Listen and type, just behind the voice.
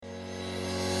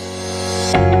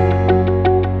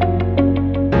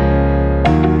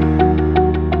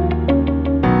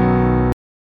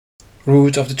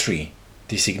Root of the Tree: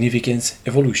 The Significance,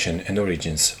 Evolution and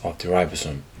Origins of the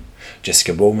Ribosome.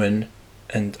 Jessica Bowman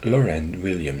and Lauren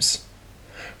Williams.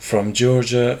 From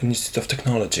Georgia Institute of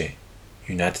Technology,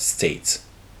 United States.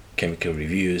 Chemical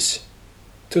Reviews,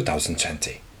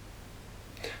 2020.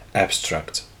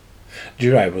 Abstract: The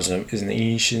ribosome is an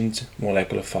ancient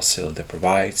molecular fossil that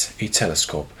provides a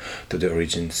telescope to the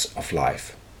origins of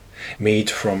life. Made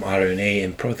from RNA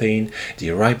and protein, the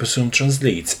ribosome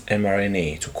translates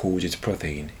mRNA to coded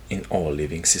protein in all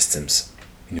living systems.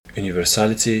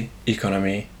 Universality,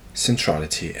 economy,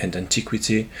 centrality, and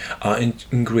antiquity are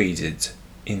ingraded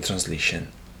in translation.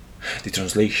 The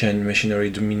translation machinery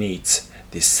dominates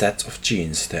the set of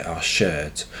genes that are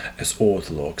shared as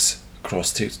orthologs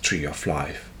across the tree of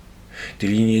life. The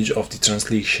lineage of the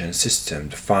translation system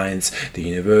defines the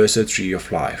universal tree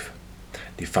of life.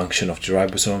 The function of the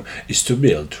ribosome is to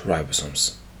build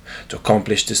ribosomes. To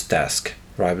accomplish this task,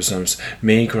 ribosomes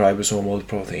make ribosomal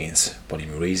proteins,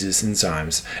 polymerases,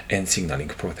 enzymes, and signaling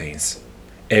proteins.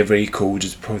 Every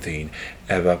coded protein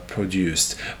ever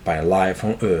produced by life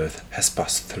on Earth has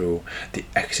passed through the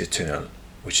exit tunnel,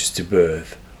 which is the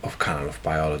birth of kernel of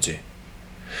biology.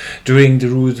 During the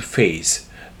root phase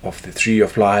of the tree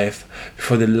of life,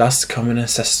 before the last common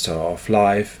ancestor of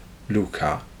life,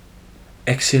 LUCA,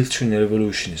 axial tunnel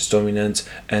evolution is dominant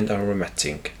and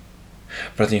aromatic.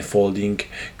 Protein folding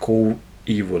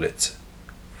co-evolved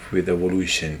with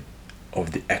evolution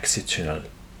of the exit tunnel.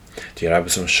 The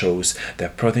ribosome shows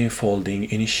that protein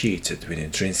folding initiated with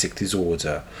intrinsic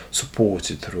disorder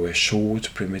supported through a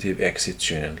short primitive exit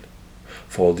tunnel.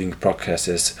 Folding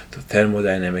progresses to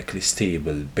thermodynamically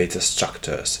stable beta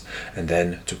structures and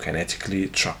then to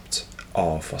kinetically trapped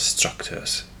alpha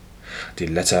structures. The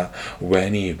latter were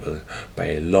enabled by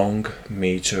a long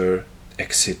major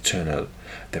exit tunnel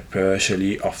that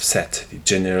partially offset the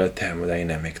general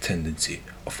thermodynamic tendency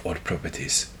of all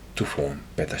properties to form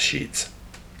beta sheets.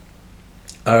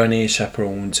 RNA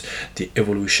chaperoned the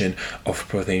evolution of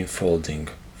protein folding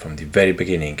from the very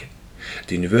beginning.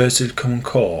 The universal common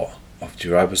core of the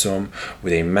ribosome,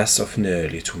 with a mass of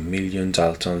nearly 2 million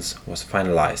daltons, was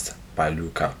finalized by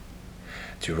LUCA.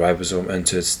 The ribosome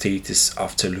entered stasis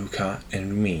after LUCA and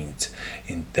remained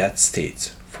in that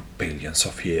state for billions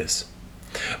of years.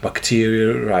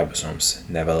 Bacterial ribosomes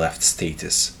never left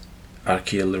stasis.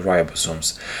 Archaeal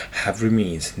ribosomes have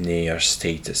remained near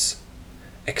stasis,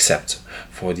 except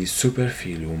for the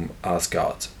superphylum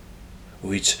Asgard,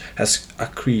 which has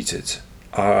accreted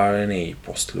rRNA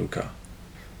post-LUCA.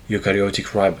 Eukaryotic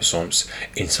ribosomes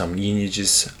in some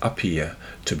lineages appear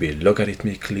to be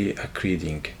logarithmically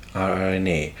accreting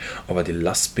rRNA over the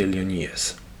last billion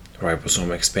years.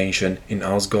 Ribosome expansion in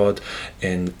Asgard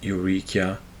and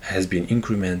Eureka has been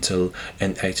incremental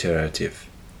and iterative,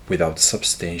 without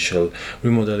substantial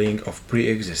remodeling of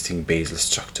pre-existing basal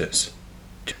structures.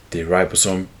 The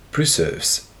ribosome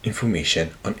preserves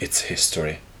information on its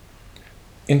history.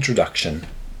 Introduction.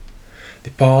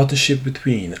 The partnership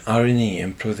between RNA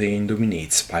and protein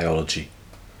dominates biology.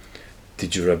 The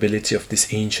durability of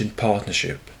this ancient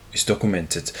partnership is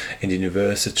documented in the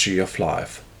universal tree of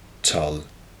life, TAL,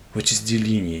 which is the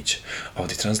lineage of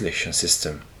the translation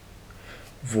system.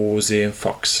 Vorsey and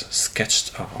Fox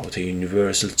sketched out a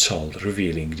universal TAL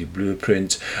revealing the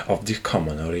blueprint of the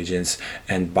common origins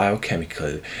and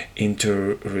biochemical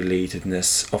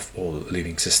interrelatedness of all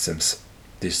living systems.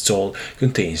 This TAL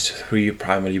contains 3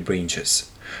 primary branches,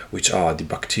 which are the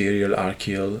bacterial,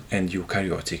 archaeal, and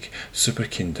eukaryotic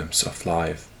superkingdoms of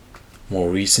life. More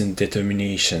recent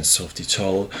determinations of the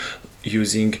TAL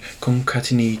using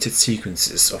concatenated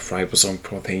sequences of ribosome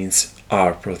proteins,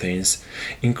 R proteins,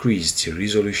 increase the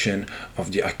resolution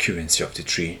of the accuracy of the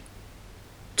tree.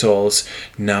 TALs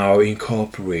now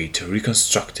incorporate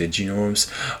reconstructed genomes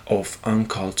of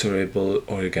unculturable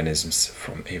organisms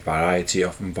from a variety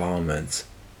of environments.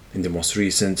 In the most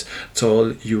recent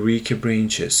TAL, Eureka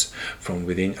branches from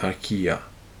within Archaea.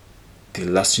 The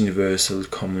last universal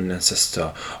common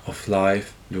ancestor of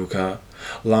life, LUCA,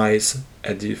 lies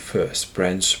at the first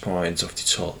branch points of the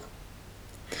TAL.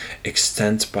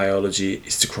 Extant biology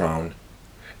is the crown.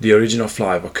 The origin of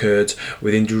life occurred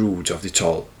within the root of the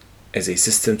TAL. As a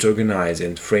system to organize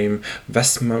and frame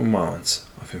vast amounts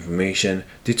of information,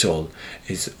 the TAL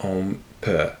is on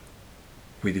par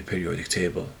with the periodic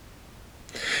table.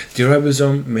 The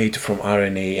ribosome, made from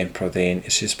RNA and protein,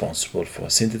 is responsible for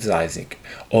synthesizing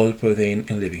all protein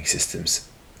in living systems.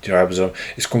 The ribosome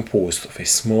is composed of a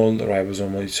small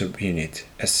ribosomal subunit,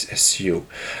 SSU,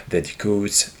 that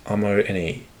decodes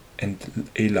mRNA, and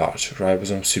a large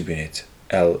ribosome subunit,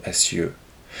 LSU,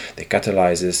 that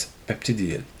catalyzes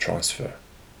peptidyl transfer.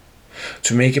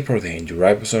 To make a protein, the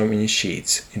ribosome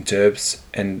initiates, interrupts,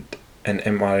 and an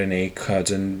mRNA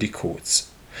codon decodes,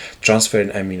 transfer an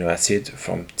amino acid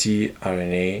from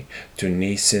tRNA to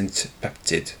nascent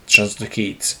peptide,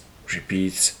 translocates,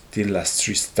 repeats the last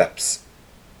three steps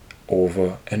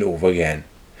over and over again,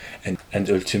 and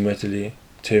ultimately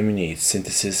terminates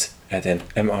synthesis at an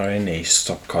mRNA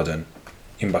stop codon.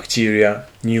 In bacteria,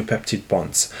 new peptide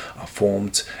bonds are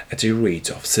formed at a rate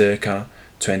of circa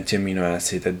 20 amino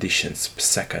acid additions per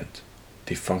second.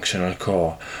 The functional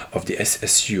core of the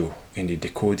SSU in the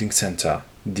decoding center,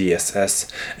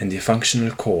 DSS, and the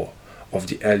functional core of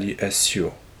the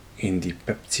LUSU in the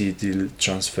peptidyl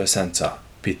transfer center,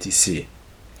 PTC.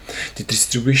 The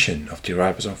distribution of the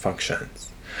ribosome functions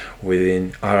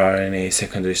within rRNA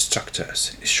secondary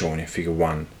structures is shown in Figure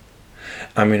 1.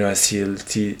 Aminoacyl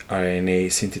tRNA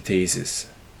synthetases,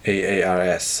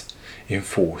 AARS,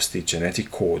 enforce the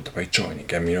genetic code by joining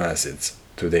amino acids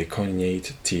to their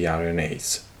coordinate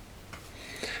tRNAs.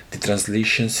 The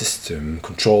translation system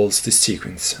controls the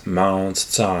sequence, amount,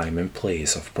 time, and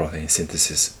place of protein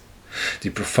synthesis. The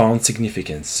profound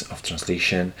significance of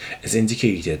translation is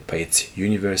indicated by its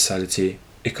universality,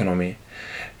 economy,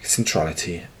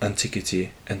 centrality,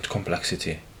 antiquity, and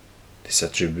complexity. These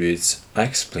attributes are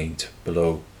explained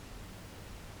below.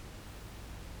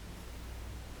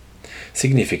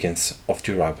 Significance of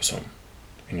the ribosome.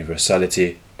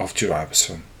 Universality of the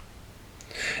ribosome.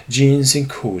 Genes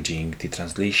encoding the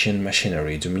translation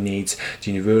machinery dominate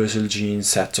the universal gene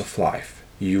set of life,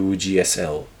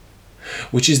 UGSL,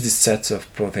 which is the set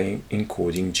of protein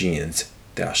encoding genes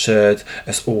that are shared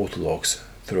as orthologs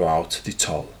throughout the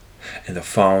TAL and are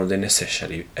found in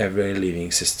essentially every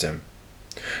living system.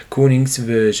 Koenig's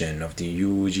version of the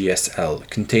UGSL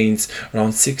contains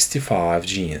around 65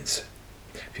 genes.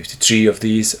 53 of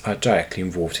these are directly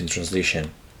involved in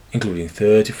translation, including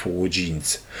 34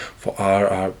 genes for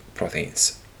RR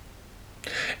proteins,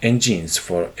 and genes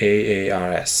for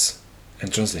AARS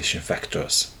and translation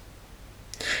factors.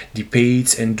 The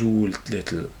Pate and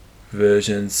Doolittle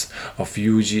versions of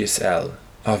UGSL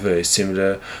are very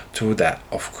similar to that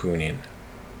of Koenig.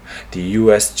 The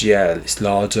USGL is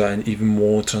larger and even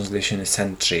more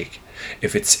translation-centric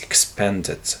if it's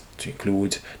expanded to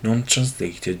include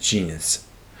non-translated genes,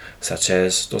 such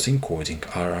as those encoding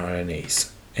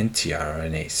rRNAs and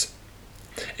tRNAs.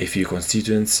 A few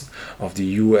constituents of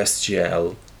the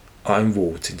USGL are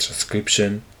involved in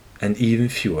transcription and even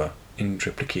fewer in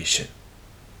replication.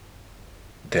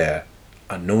 There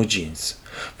are no genes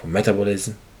for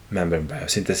metabolism, membrane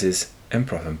biosynthesis, and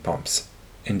proton pumps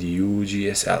in the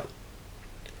UGSL.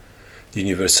 The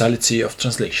universality of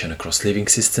translation across living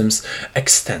systems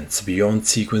extends beyond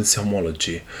sequence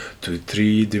homology to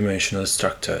three-dimensional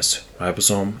structures.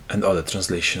 Ribosome and other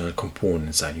translational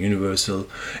components are universal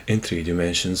in 3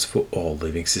 dimensions for all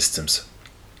living systems.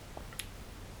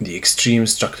 The extreme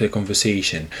structural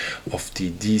conversation of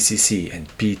the DCC and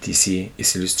PTC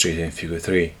is illustrated in Figure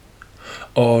 3.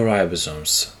 All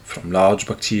ribosomes, from large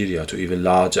bacteria to even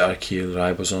larger archaeal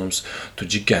ribosomes to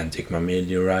gigantic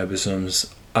mammalian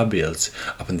ribosomes, are built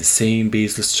upon the same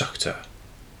basal structure,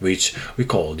 which we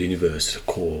call the universal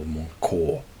common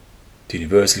core. The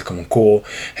universal common core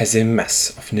has a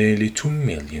mass of nearly 2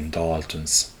 million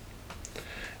daltons.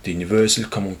 The universal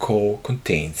common core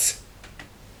contains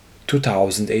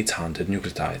 2,800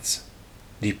 nucleotides.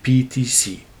 The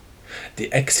PTC,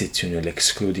 the exit tunnel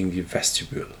excluding the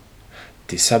vestibule,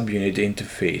 the subunit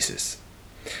interfaces,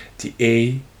 the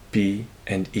A, B,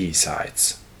 and E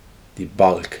sites, the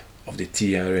bulk of the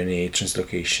tRNA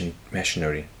translocation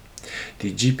machinery,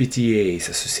 the GPTase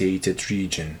associated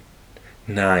region,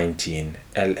 19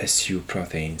 LSU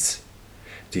proteins,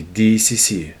 the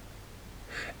DCC,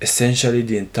 essentially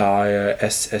the entire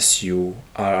SSU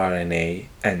rRNA,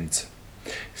 and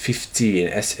 15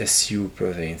 SSU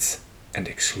proteins, and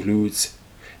excludes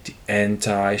the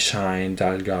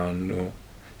anti-Shine-Dalgarno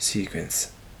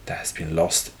sequence that has been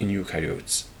lost in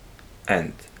eukaryotes,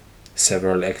 and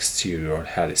several exterior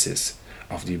helices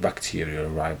of the bacterial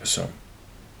ribosome.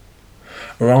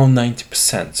 Around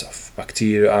 90% of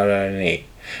bacterial RNA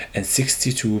and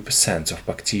 62% of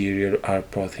bacterial R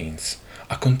proteins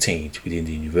are contained within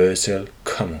the universal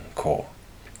common core.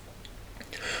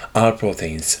 R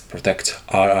proteins protect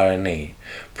rRNA,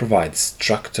 provide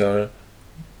structure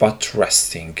but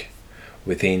resting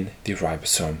within the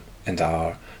ribosome, and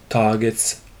are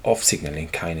targets of signaling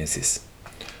kinases.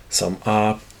 Some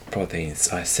R proteins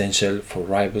are essential for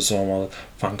ribosomal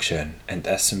function and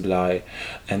assembly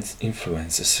and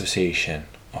influence association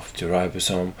of the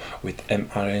ribosome with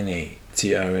mRNA,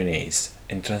 tRNAs,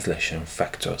 and translation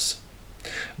factors.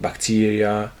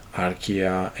 Bacteria,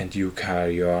 archaea, and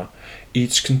eukarya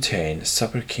each contain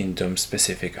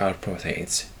superkingdom-specific R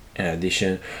proteins, in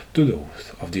addition to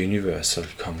those of the universal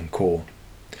common core.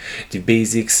 The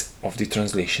basics of the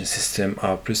translation system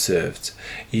are preserved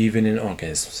even in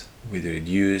organisms with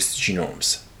reduced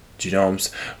genomes.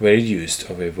 Genomes were reduced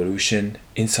over evolution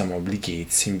in some obligate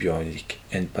symbiotic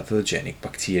and pathogenic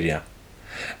bacteria,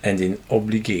 and in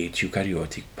obligate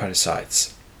eukaryotic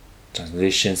parasites.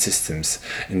 Translation systems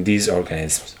in these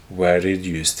organisms were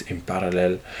reduced in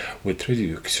parallel with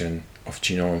reduction of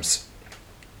genomes.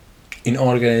 In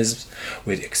organisms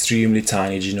with extremely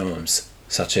tiny genomes,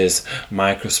 such as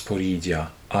Microsporidia,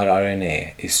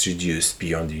 rRNA is reduced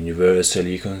beyond the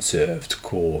universally conserved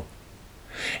core.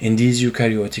 In these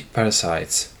eukaryotic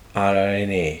parasites,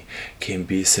 rRNA can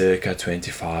be circa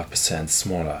 25%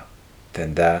 smaller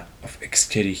than that of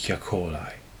Escherichia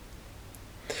coli.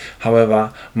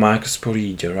 However,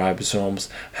 Microsporidia ribosomes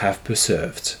have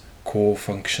preserved core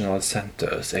functional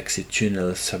centers, exit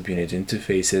tunnels, subunit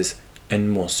interfaces,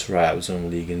 and most ribosome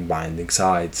ligand binding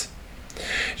sites.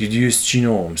 Reduced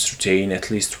genomes retain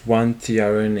at least one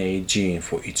tRNA gene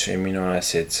for each amino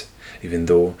acid, even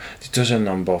though the total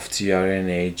number of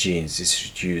tRNA genes is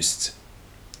reduced.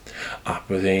 R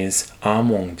proteins are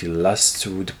among the last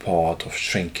to depart of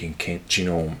shrinking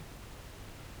genome.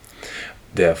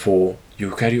 Therefore,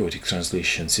 eukaryotic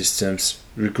translation systems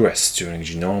regress during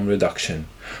genome reduction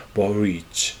but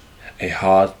reach a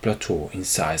hard plateau in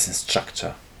size and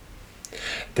structure.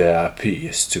 There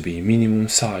appears to be a minimum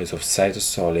size of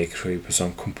cytosolic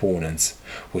ribosome components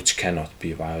which cannot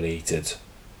be violated.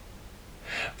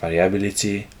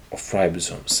 Variability of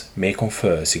ribosomes may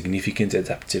confer significant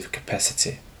adaptive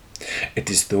capacity. It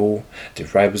is though the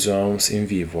ribosomes in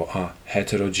vivo are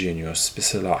heterogeneous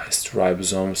specialized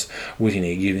ribosomes within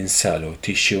a given cell or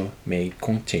tissue may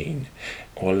contain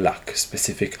or lack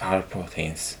specific R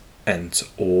proteins and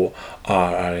or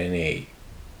rRNA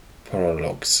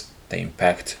paralogs that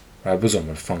impact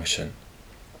ribosomal function.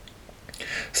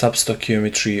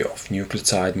 Substoichiometry of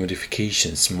nucleotide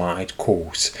modifications might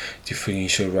cause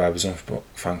differential ribosome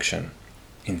function.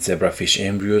 In zebrafish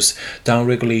embryos,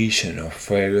 downregulation of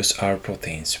various R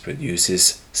proteins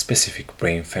produces specific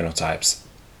brain phenotypes.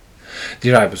 The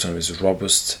ribosome is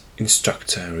robust in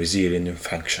structure and resilient in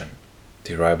function.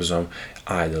 The ribosome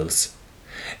idles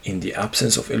in the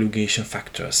absence of elongation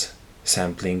factors,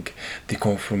 sampling the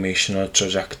conformational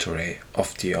trajectory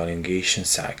of the elongation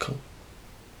cycle.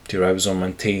 The ribosome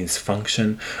maintains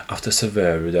function after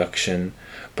severe reduction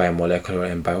by molecular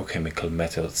and biochemical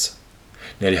methods.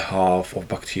 Nearly half of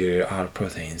bacterial R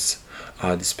proteins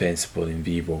are dispensable in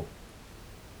vivo.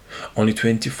 Only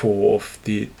 24 of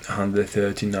the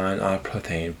 139 R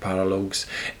protein paralogs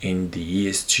in the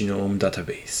ES genome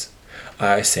database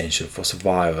are essential for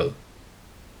survival.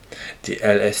 The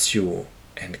LSU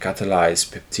and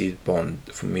catalyzed peptide bond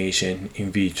formation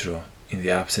in vitro in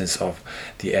the absence of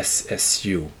the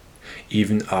SSU,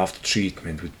 even after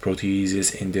treatment with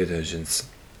proteases and detergents.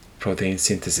 Protein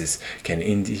synthesis can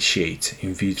initiate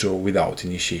in vitro without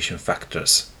initiation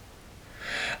factors.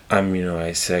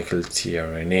 Aminocyclic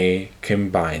tRNA can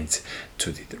bind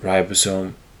to the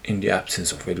ribosome in the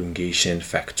absence of elongation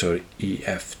factor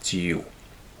EFGU.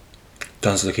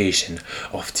 Translocation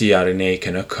of tRNA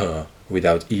can occur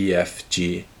without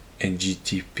EFG and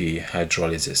GTP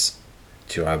hydrolysis.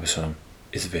 The ribosome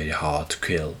is very hard to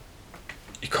kill.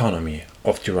 Economy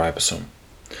of the ribosome.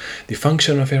 The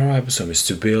function of a ribosome is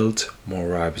to build more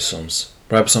ribosomes.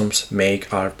 Ribosomes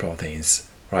make R proteins.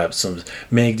 Ribosomes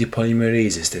make the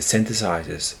polymerases that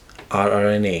synthesizes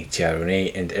rRNA,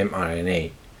 tRNA, and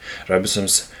mRNA.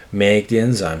 Ribosomes make the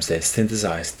enzymes that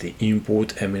synthesize the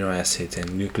input amino acid and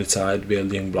nucleotide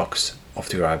building blocks of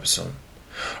the ribosome.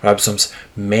 Ribosomes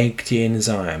make the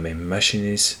enzyme and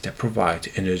machines that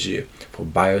provide energy for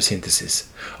biosynthesis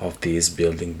of these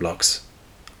building blocks.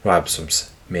 Ribosomes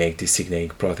make the signaling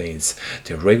proteins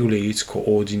that regulate,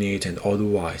 coordinate, and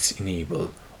otherwise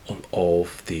enable all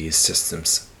of these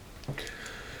systems.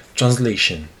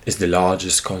 Translation is the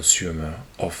largest consumer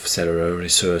of cellular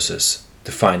resources,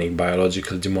 defining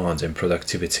biological demand and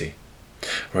productivity.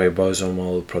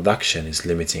 Ribosomal production is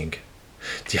limiting.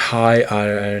 The high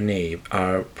RNA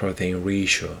R protein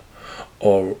ratio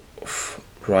of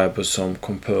ribosome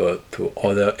compared to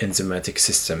other enzymatic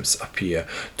systems appear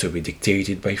to be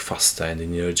dictated by faster and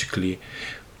energetically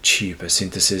cheaper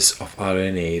synthesis of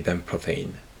RNA than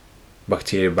protein.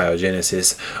 Bacterial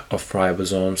biogenesis of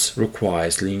ribosomes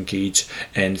requires linkage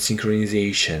and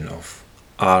synchronization of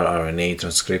rRNA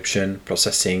transcription,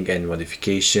 processing and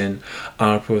modification,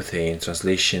 R-protein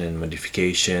translation and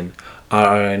modification,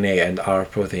 rRNA and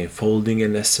R-protein folding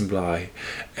and assembly,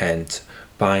 and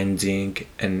binding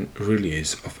and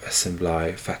release of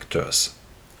assembly factors.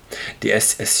 The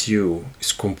SSU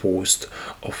is composed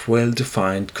of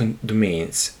well-defined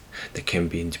domains that can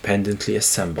be independently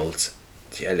assembled.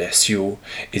 The LSU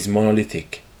is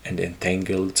monolithic and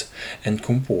entangled and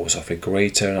composed of a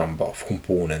greater number of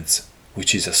components,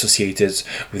 which is associated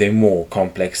with a more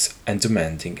complex and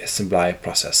demanding assembly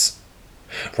process.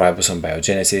 Ribosome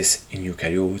biogenesis in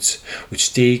eukaryotes,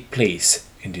 which take place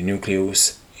in the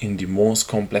nucleus, in the most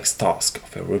complex task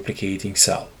of a replicating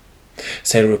cell.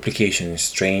 Cell replication is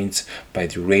strained by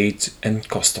the rate and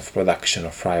cost of production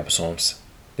of ribosomes.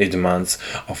 The demands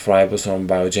of ribosome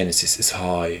biogenesis is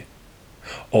high.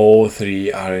 All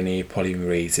three RNA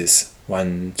polymerases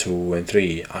 1, 2, and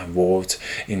 3 are involved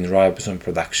in ribosome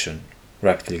production.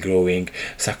 Rapidly growing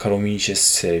Saccharomyces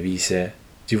cerevisiae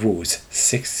devotes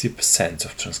 60%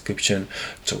 of transcription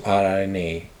to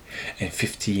rRNA and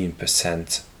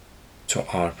 15% to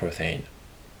R-protein.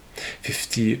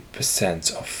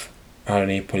 50% of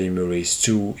RNA polymerase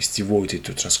II is devoted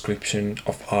to transcription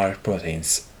of R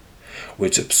proteins,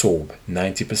 which absorb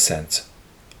 90%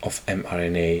 of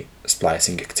mRNA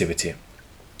splicing activity.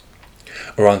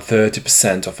 Around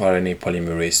 30% of RNA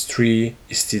polymerase III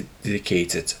is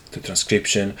dedicated to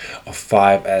transcription of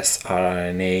 5S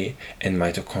rRNA and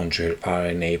mitochondrial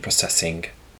RNA processing.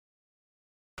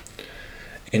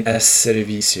 In S.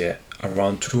 cerevisiae,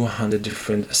 around 200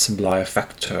 different assembly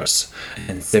factors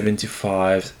and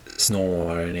 75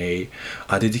 snoRNA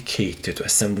are dedicated to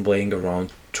assembling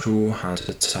around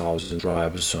 200,000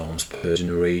 ribosomes per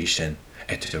generation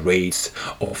at the rate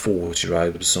of 40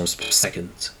 ribosomes per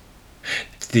second.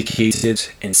 Dedicated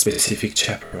and specific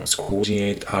chaperones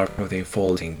coordinate R-protein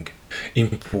folding,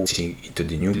 inputting into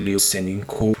the nucleus and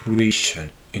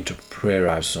incorporation into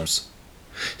pre-ribosomes.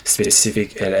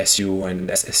 Specific LSU and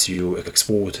SSU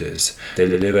exporters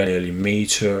deliver nearly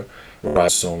mature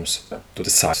ribosomes to the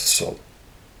cytosol.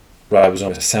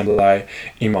 Ribosome assembly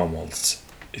in mammals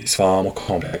is far more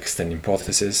complex than in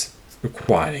protists,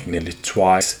 requiring nearly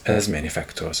twice as many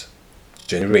factors,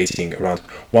 generating around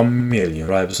 1 million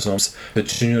ribosomes per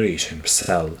generation per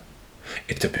cell.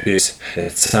 It appears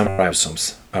that some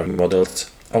ribosomes are remodeled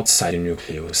outside the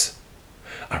nucleus.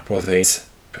 R-proteins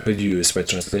produced by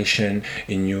translation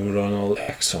in neuronal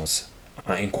axons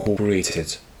are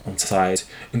incorporated on-site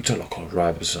into local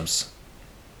ribosomes.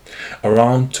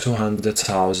 Around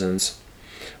 200,000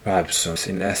 ribosomes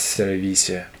in S.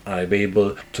 cerevisiae are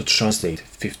able to translate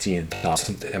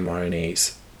 15,000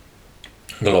 mRNAs.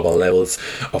 Global levels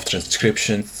of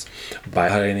transcription by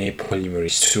RNA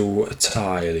polymerase II are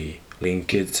tightly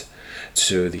linked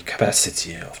to the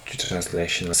capacity of the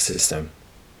translational system.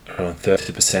 Around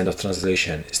 30% of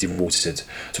translation is devoted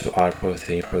to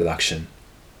R-protein production.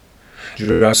 The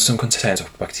ribosome content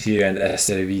of bacteria and S.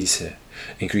 cerevisiae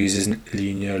increases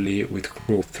linearly with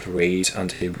growth rate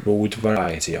under a broad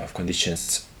variety of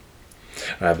conditions.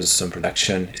 Ribosome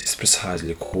production is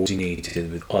precisely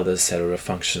coordinated with other cellular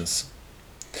functions.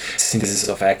 Synthesis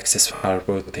of excess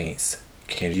R-proteins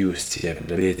can reduce the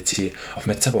availability of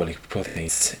metabolic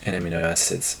proteins and amino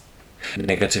acids,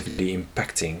 negatively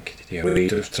impacting the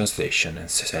rate of translation and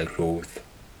cell growth.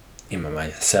 In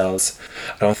mammalian cells,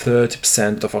 around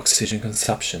 30% of oxygen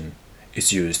consumption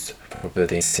is used for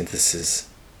protein synthesis.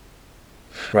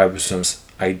 Ribosomes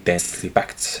are densely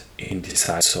packed in the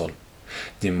cytosol.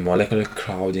 The molecular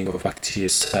crowding of bacterial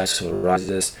cytosol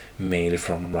arises mainly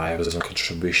from ribosome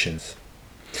contributions.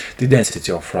 The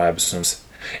density of ribosomes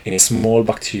in a small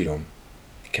bacterium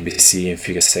can be seen in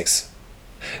Figure 6.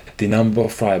 The number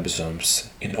of ribosomes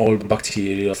in all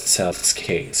bacterial cells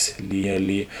scales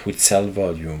linearly with cell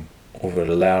volume over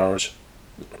a large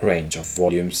range of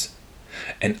volumes.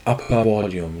 An upper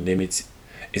volume limit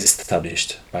is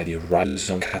established by the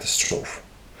ribosome catastrophe,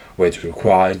 where the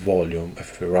required volume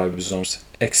of the ribosomes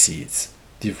exceeds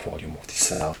the volume of the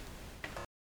cell.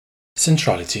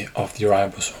 Centrality of the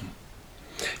ribosome.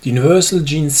 The universal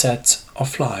gene set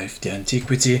of life, the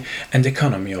antiquity and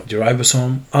economy of the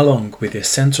ribosome, along with the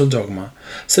central dogma,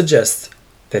 suggest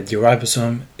that the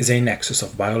ribosome is a nexus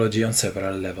of biology on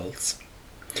several levels.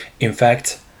 In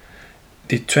fact,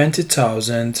 the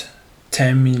 20,000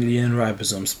 10 million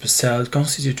ribosomes per cell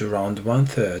constitute around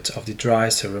one-third of the dry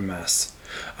cellular mass.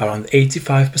 Around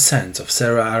 85% of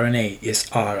cellular RNA is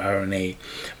rRNA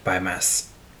by mass.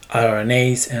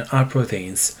 rRNAs and R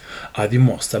proteins are the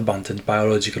most abundant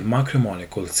biological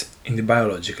macromolecules in the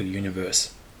biological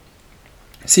universe.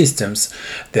 Systems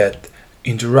that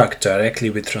interact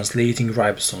directly with translating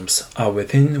ribosomes are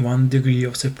within 1 degree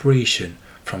of separation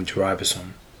from the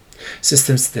ribosome.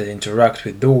 Systems that interact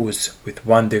with those with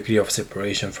 1 degree of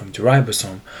separation from the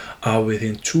ribosome are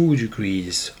within 2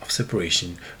 degrees of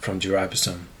separation from the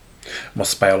ribosome.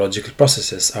 Most biological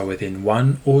processes are within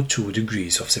 1 or 2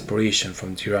 degrees of separation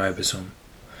from the ribosome.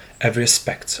 Every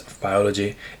aspect of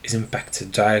biology is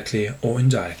impacted directly or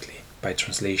indirectly by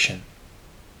translation.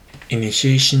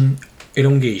 Initiation,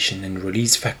 elongation and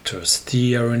release factors,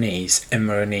 tRNAs,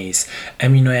 mRNAs,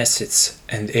 amino acids,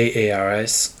 and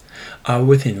AARS are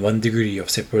within 1 degree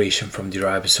of separation from the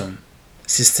ribosome.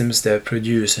 Systems that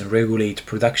produce and regulate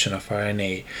production of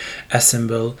RNA,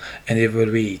 assemble and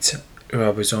evaluate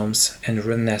ribosomes and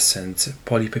renascent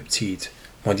polypeptide,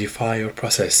 modify or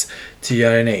process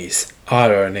tRNAs,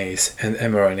 rRNAs, and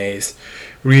mRNAs,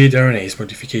 read RNase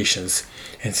modifications,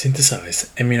 and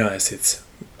synthesize amino acids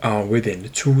are within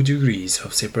 2 degrees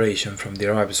of separation from the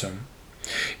ribosome.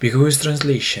 Because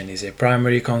translation is a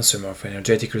primary consumer of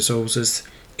energetic resources,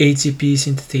 ATP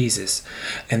synthetases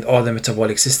and other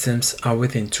metabolic systems are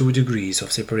within 2 degrees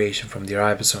of separation from the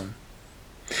ribosome.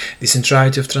 The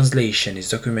centrality of translation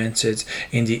is documented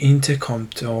in the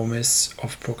interchromosomes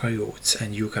of prokaryotes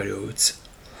and eukaryotes.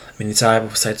 Many types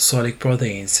of cytosolic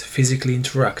proteins physically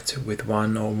interact with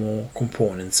one or more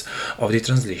components of the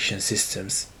translation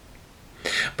systems.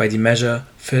 By the measure,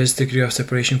 first degree of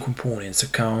separation components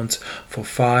account for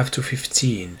 5 to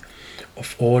 15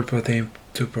 of all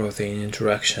protein-to-protein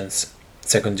interactions.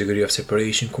 Second degree of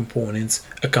separation components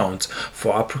account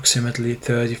for approximately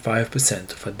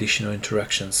 35% of additional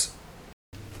interactions.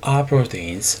 R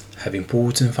proteins have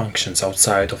important functions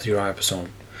outside of the ribosome,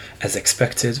 as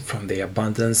expected from their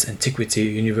abundance, antiquity,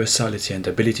 universality, and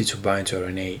ability to bind to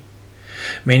RNA.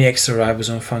 Many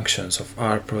extra-ribosome functions of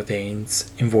R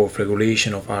proteins involve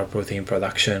regulation of R protein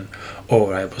production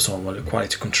or ribosomal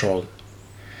quality control.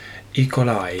 E.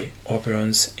 coli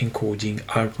operons encoding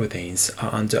R proteins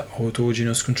are under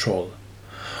autogenous control.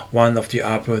 One of the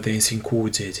R proteins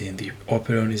encoded in the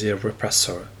operon is a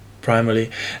repressor,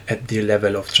 primarily at the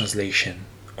level of translation,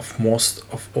 of most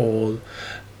of all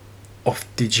of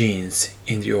the genes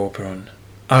in the operon.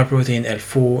 R protein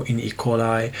L4 in E.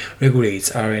 coli regulates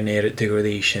RNA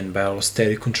degradation by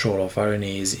allosteric control of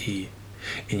RNase E.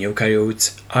 In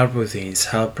eukaryotes, R proteins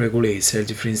help regulate cell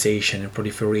differentiation and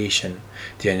proliferation,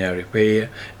 DNA repair,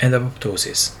 and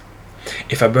apoptosis.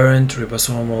 If aberrant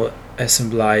ribosomal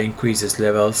assembly increases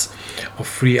levels of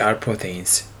free R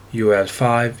proteins,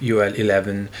 UL5,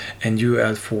 UL11, and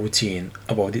UL14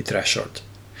 above the threshold,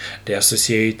 they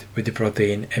associate with the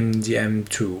protein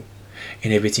MDM2,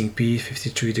 inhibiting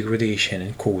p53 degradation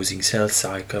and causing cell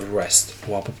cycle arrest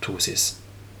or apoptosis.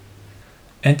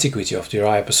 Antiquity of the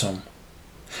ribosome.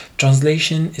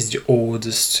 Translation is the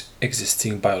oldest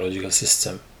existing biological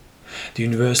system. The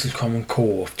universal common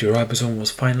core of the ribosome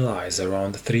was finalized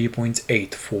around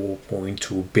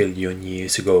 3.84.2 billion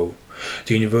years ago.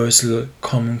 The universal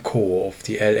common core of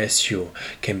the LSU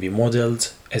can be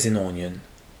modeled as an onion.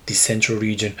 The central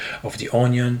region of the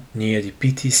onion near the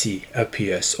PTC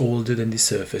appears older than the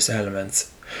surface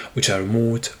elements, which are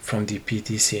removed from the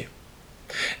PTC.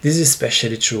 This is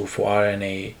especially true for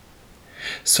RNA.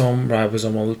 Some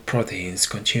ribosomal proteins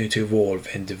continue to evolve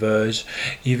and diverge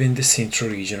even in the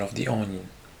central region of the onion.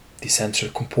 The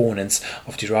central components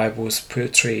of the ribose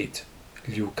portrayed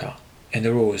LUCA and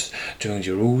arose during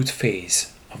the root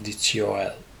phase of the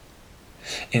TOL.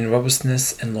 In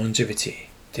robustness and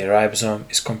longevity, the ribosome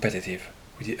is competitive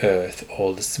with the Earth's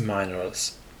oldest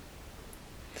minerals.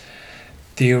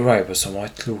 The ribosome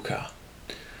at LUCA.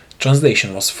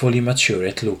 Translation was fully mature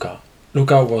at LUCA.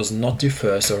 LUCA was not the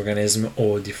first organism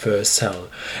or the first cell,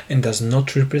 and does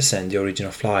not represent the origin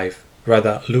of life.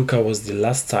 Rather, LUCA was the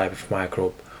last type of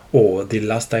microbe, or the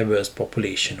last diverse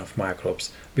population of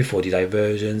microbes before the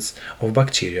divergence of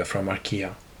bacteria from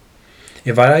archaea.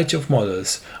 A variety of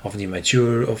models of the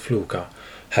mature of LUCA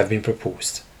have been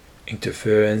proposed.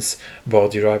 Interference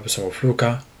about the ribosome of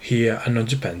LUCA here are not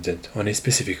dependent on a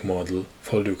specific model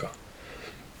for LUCA.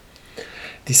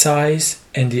 The size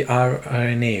and the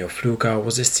rRNA of LUCA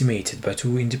was estimated by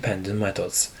 2 independent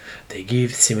methods. They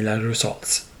give similar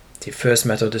results. The first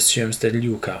method assumes that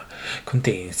LUCA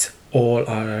contains all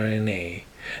rRNA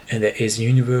and that is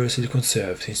universally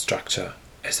conserved in structure,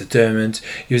 as determined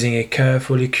using a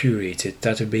carefully curated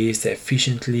database that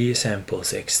efficiently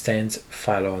samples the extent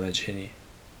phylogeny.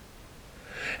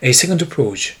 A second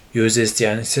approach uses the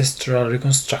ancestral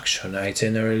reconstruction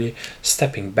itinerary,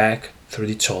 stepping back through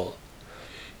the toll.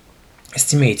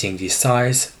 estimating the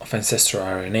size of ancestral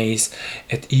RNAs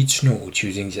at each node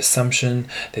using the assumption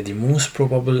that the most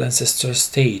probable ancestor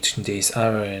state in this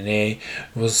RNA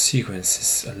was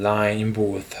sequences aligned in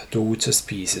both daughter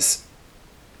species.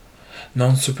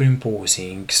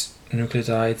 Non-superimposing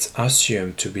nucleotides are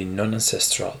assumed to be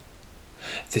non-ancestral.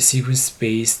 The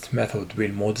sequence-based method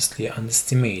will modestly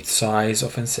underestimate size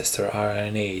of ancestral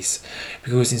RNAs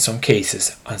because in some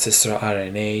cases ancestral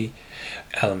RNA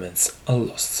elements are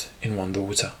lost in one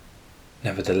daughter.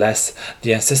 Nevertheless,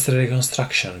 the ancestral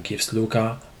reconstruction gives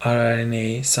LUCA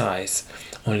RNA size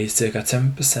only circa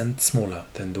 10% smaller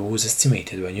than those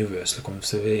estimated by universal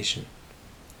conservation.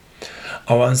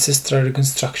 Our ancestral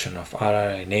reconstruction of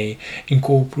rRNA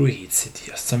incorporates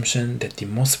the assumption that the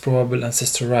most probable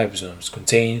ancestral ribosomes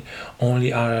contain only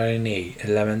rRNA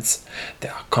elements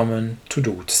that are common to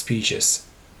those species.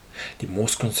 The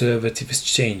most conservative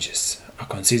changes are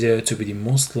considered to be the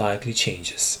most likely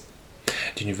changes.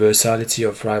 The universality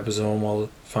of ribosomal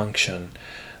function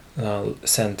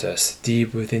centers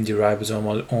deep within the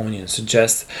ribosomal onion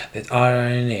suggests that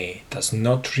rRNA does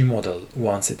not remodel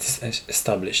once it is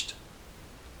established.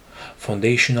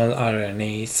 Foundational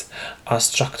RNAs are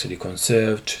structurally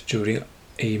conserved during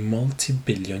a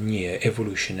multi-billion-year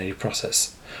evolutionary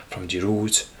process, from the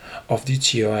root of the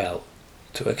TOL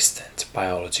to extant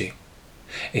biology.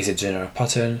 As a general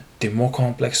pattern, the more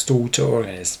complex daughter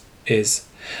organism is,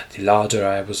 the larger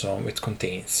ribosome it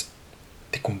contains.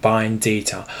 The combined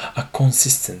data are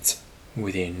consistent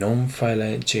with a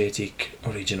non-phylogenetic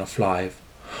origin of life.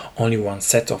 Only one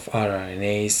set of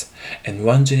rRNAs and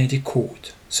one genetic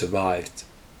code survived.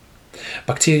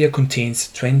 Bacteria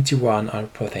contains 21 R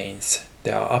proteins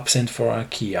that are absent from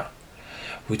archaea,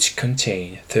 which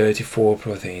contain 34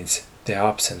 proteins that are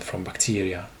absent from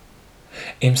bacteria.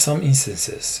 In some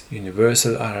instances,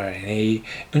 universal rRNA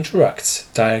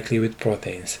interacts directly with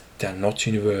proteins that are not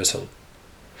universal.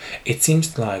 It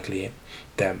seems likely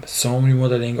that some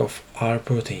remodeling of R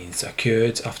proteins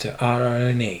occurred after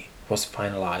rRNA was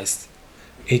finalized.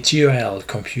 A TOL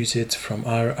computed from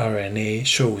rRNA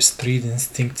shows three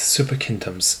distinct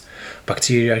superkingdoms: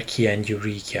 bacteria, archaea, and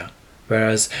eurekia,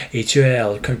 whereas a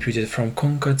TOL computed from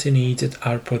concatenated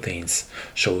R proteins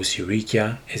shows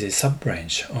eurekia as a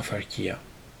subbranch of archaea.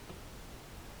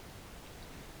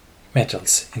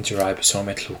 Metals in the ribosome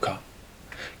at LUCA.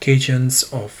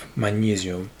 Cations of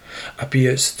magnesium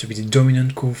appears to be the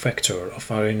dominant cofactor of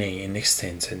RNA in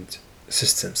extended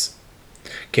systems.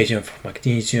 Cation of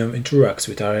magnesium interacts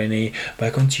with RNA by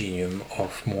a continuum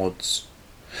of modes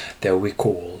that we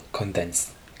call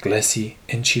condensed, glassy,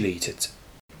 and chelated.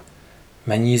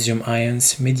 Magnesium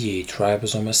ions mediate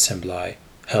ribosome assembly,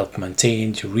 help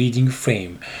maintain the reading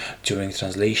frame during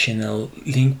translational,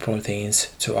 link proteins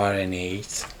to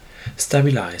RNAs,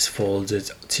 stabilize folded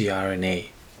tRNA,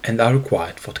 and are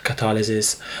required for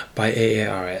catalysis by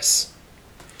AARS.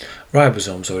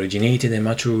 Ribosomes originated and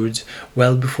matured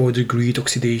well before the Great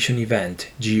Oxidation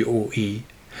Event (GOE).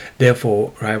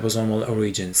 Therefore, ribosomal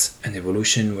origins and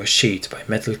evolution were shaped by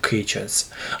metal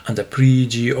cations under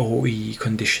pre-GOE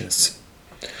conditions.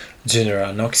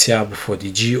 General anoxia before the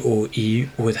GOE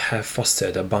would have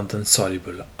fostered abundant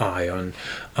soluble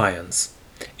ions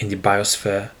in the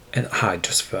biosphere and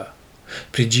hydrosphere.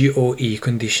 Pre-GOE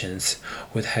conditions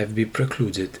would have been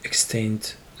precluded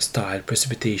extent style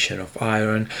precipitation of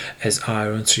iron as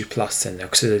iron 3 plus and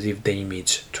oxidative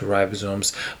damage to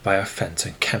ribosomes via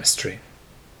Fenton chemistry.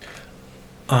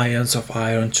 Ions of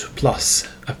iron 2 plus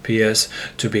appears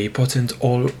to be a potent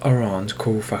all-around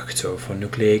cofactor for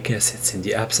nucleic acids in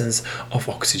the absence of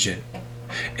oxygen.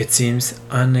 It seems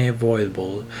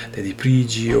unavoidable that the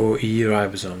pre-GOE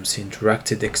ribosomes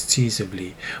interacted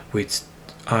extensively with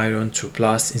iron 2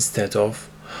 plus instead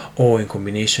of, or in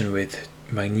combination with,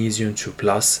 magnesium 2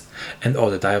 plus and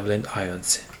other divalent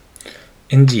ions.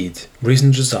 Indeed,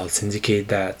 recent results indicate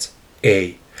that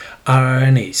a.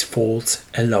 rRNAs falls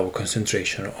a lower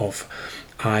concentration of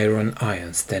iron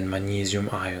ions than magnesium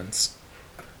ions.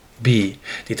 B.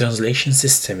 The translation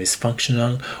system is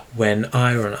functional when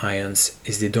iron ions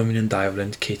is the dominant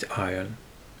divalent cation.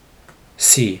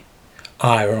 C.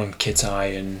 Iron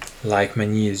cation, like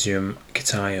magnesium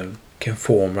cation, can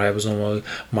form ribosomal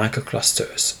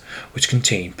microclusters, which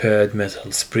contain paired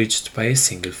metals bridged by a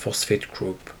single phosphate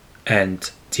group. And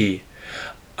D.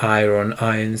 Iron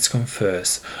ions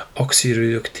confers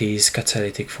oxidoreductase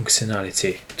catalytic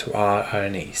functionality to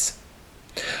rRNAs.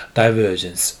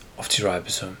 Divergence of the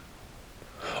ribosome.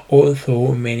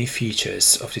 Although many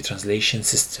features of the translation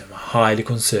system are highly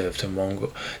conserved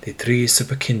among the three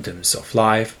superkingdoms of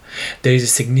life, there is a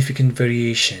significant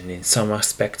variation in some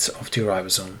aspects of the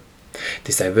ribosome.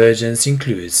 This divergence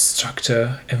includes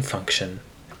structure and function.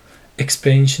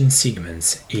 Expansion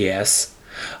segments, ES,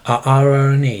 are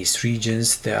rRNA's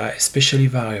regions that are especially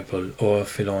variable or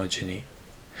phylogeny.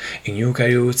 In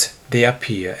eukaryotes, they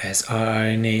appear as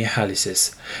rRNA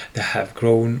helices that have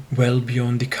grown well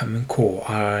beyond the common core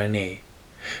rRNA.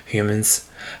 Humans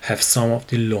have some of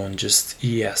the longest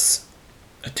ES.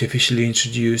 Artificially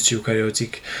introduced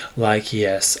eukaryotic-like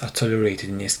ES are tolerated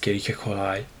in Escherichia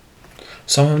coli.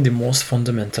 Some of the most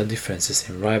fundamental differences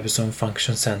in ribosome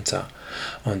function center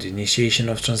on the initiation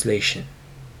of translation.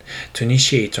 To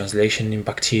initiate translation in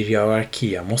bacteria or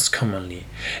archaea, most commonly,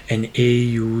 an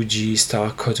AUG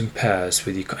star codon pairs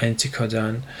with the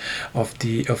anticodon of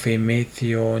a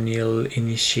methionine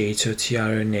initiator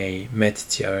tRNA,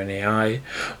 met-tRNAi,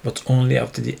 but only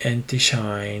after the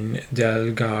anti-Shine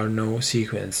Dalgarno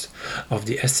sequence of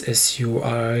the SSU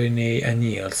RNA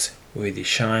anneals with the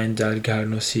Shine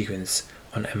Dalgarno sequence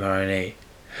on mRNA.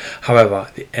 However,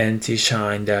 the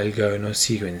anti-Shine Dalgarno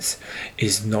sequence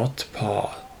is not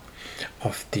part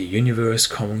of the universe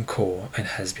common core and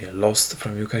has been lost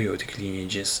from eukaryotic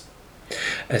lineages.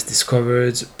 As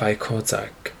discovered by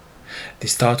Kozak, the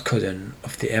start codon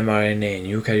of the mRNA in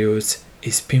eukaryotes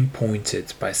is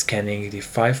pinpointed by scanning the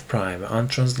 5'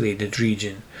 untranslated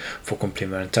region for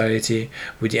complementarity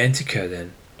with the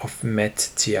anticodon of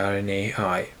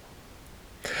met-tRNAi.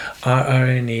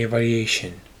 rRNA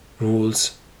variation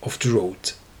rules of the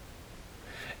road.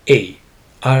 A.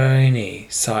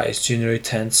 rRNA size generally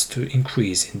tends to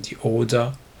increase in the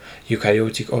order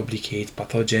eukaryotic obligate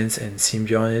pathogens and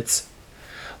symbionts,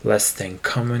 less than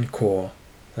common core,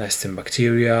 less than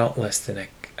bacteria, less than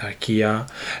archaea,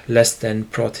 less than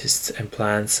protists and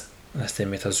plants, less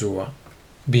than metazoa.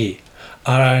 B.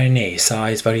 rRNA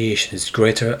size variation is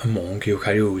greater among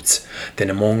eukaryotes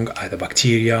than among either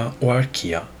bacteria or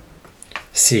archaea.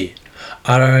 C.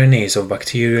 rRNAs of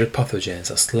bacterial pathogens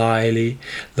are slightly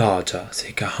larger,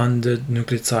 circa 100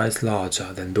 nucleotides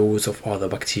larger than those of other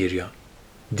bacteria.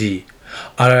 D.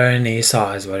 rRNA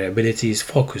size variability is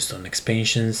focused on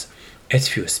expansions at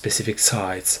few specific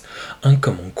sites,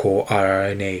 uncommon core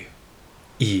rRNA.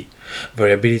 E.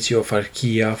 Variability of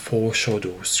archaea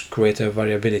foreshadows greater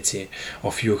variability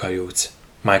of eukaryotes.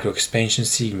 Microexpansion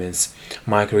segments,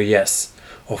 micro-ES,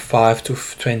 of 5 to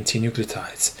 20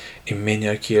 nucleotides in many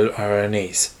archaeal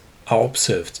RNAs are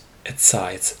observed at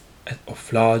sites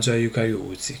of larger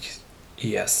eukaryotic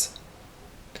ES.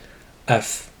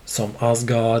 F. Some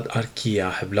Asgard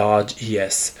archaea have large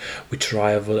ES which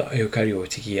rival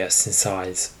eukaryotic ES in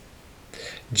size.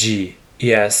 G.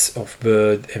 ES of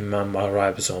bird and mammal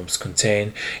ribosomes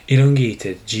contain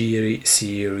elongated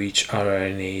GC-rich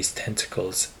RNA's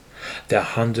tentacles. They are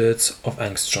hundreds of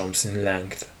angstroms in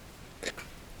length.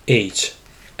 H.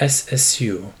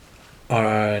 SSU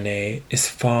rRNA is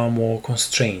far more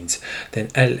constrained than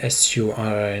LSU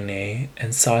rRNA,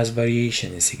 and size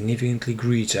variation is significantly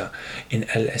greater in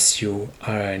LSU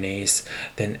RNAs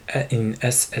than in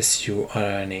SSU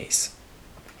RNAs.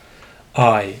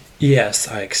 I. ES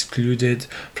are excluded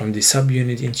from the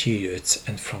subunit interiors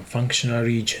and from functional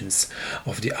regions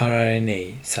of the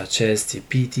rRNA, such as the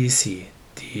PTC,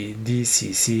 the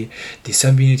DCC, the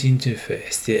subunit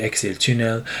interface, the axial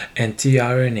tunnel, and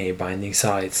tRNA binding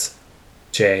sites.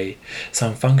 J.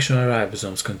 Some functional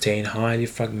ribosomes contain highly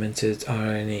fragmented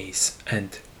RNAs,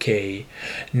 and K.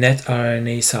 Net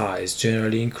RNA size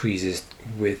generally increases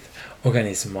with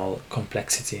organismal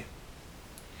complexity.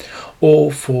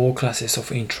 All four classes of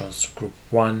introns, group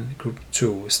 1, group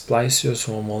 2,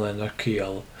 spliceosomal and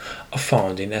archaeal, are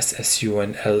found in SSU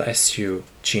and LSU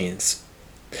genes.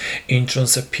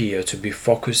 Introns appear to be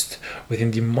focused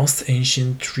within the most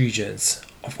ancient regions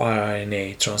of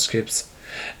RNA transcripts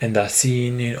and are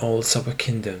seen in all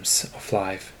superkingdoms of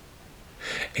life.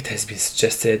 It has been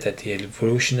suggested that the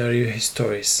evolutionary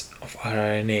histories of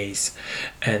RNAs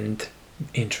and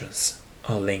introns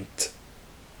are linked.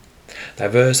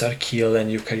 Diverse archaeal and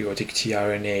eukaryotic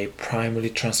tRNA primary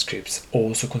transcripts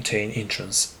also contain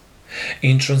introns.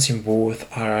 Introns in both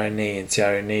RNA and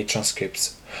tRNA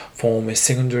transcripts form a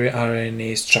secondary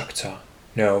RNA structure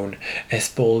known as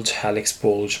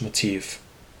bulge-helix-bulge motif.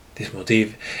 This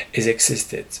motif is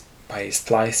existed by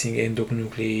splicing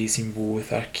endonuclease in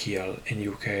both archaeal and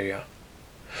eukarya.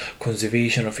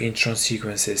 Conservation of intron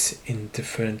sequences in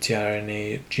different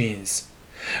tRNA genes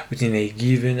within a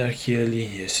given archaeal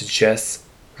lineage suggests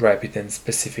rapid and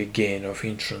specific gain of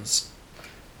introns.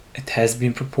 It has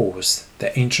been proposed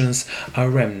that introns are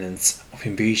remnants of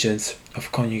invasions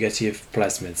of conjugative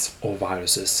plasmids or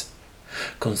viruses.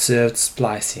 Conserved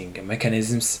splicing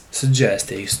mechanisms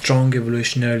suggest a strong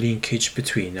evolutionary linkage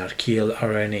between archaeal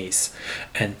RNAs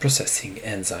and processing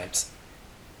enzymes.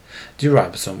 The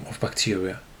ribosome of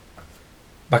bacteria.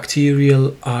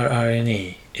 Bacterial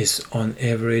rRNA is on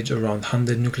average around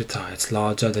 100 nucleotides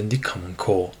larger than the common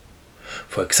core.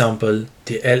 For example,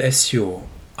 the LSU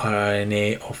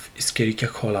rRNA of Escherichia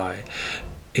coli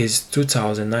is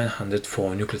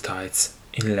 2904 nucleotides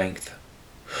in length.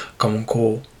 Common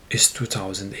core is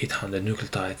 2800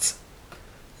 nucleotides.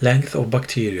 Length of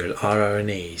bacterial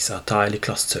rRNAs are tightly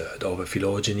clustered over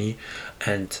phylogeny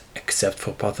and, except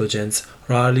for pathogens,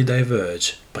 rarely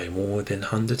diverge by more than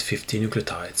 150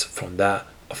 nucleotides from that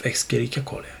of Escherichia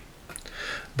coli.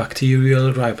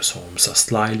 Bacterial ribosomes are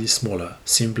slightly smaller,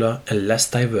 simpler, and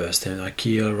less diverse than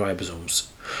archaeal ribosomes,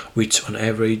 which on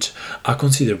average are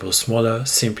considerably smaller,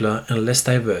 simpler, and less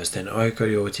diverse than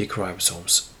eukaryotic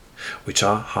ribosomes, which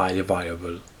are highly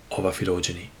variable over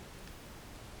phylogeny.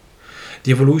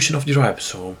 The evolution of the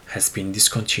ribosome has been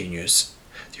discontinuous.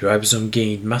 The ribosome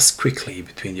gained mass quickly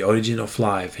between the origin of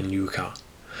life and Euca,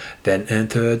 then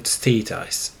entered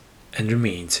stasis and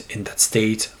remained in that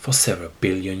state for several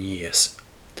billion years.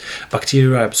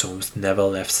 Bacterial ribosomes never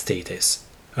left stasis.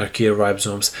 Archaeal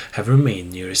ribosomes have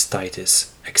remained near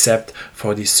stasis, except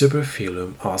for the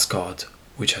superphylum Asgard,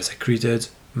 which has accreted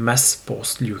mass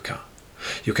post-Euca.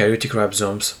 Eukaryotic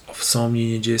ribosomes of some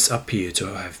lineages appear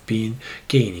to have been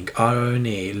gaining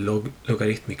rRNA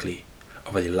logarithmically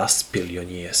over the last billion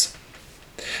years.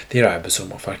 The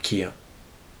ribosome of archaea.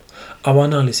 Our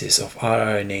analysis of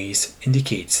rRNAs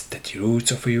indicates that the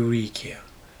roots of Escherichia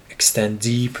extend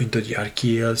deep into the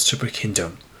archaeal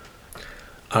superkingdom.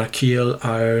 Archaeal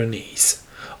rRNAs,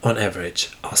 on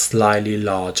average, are slightly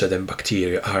larger than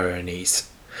bacterial rRNAs.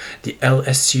 The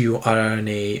LSU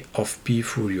rRNA of P.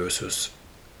 furiosus,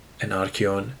 an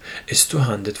archaeon, is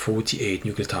 248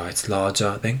 nucleotides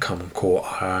larger than common core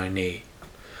rRNA.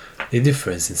 The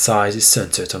difference in size is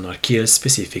centered on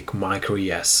archaeal-specific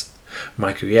microES.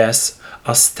 MicroES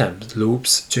are stamped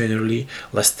loops, generally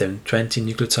less than 20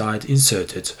 nucleotides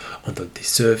inserted onto the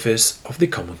surface of the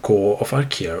common core of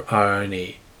archaeal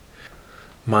RNA.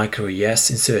 Micro-ES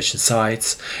insertion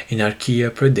sites in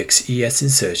archaea predicts ES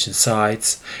insertion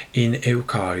sites in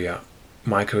eukarya.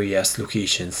 Micro-ES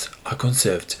locations are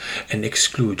conserved and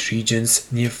exclude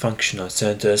regions near functional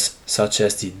centers such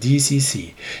as the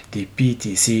DCC, the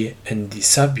PTC, and the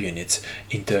subunit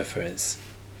interference.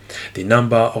 The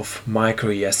number of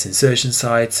micro-ES insertion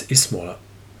sites is smaller,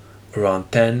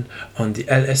 around 10 on the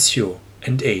LSU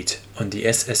and 8 on the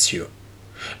SSU.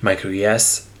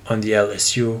 Micro-ES on the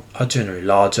LSU are generally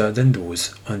larger than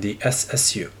those on the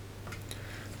SSU.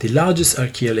 The largest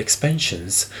archaeal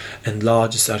expansions and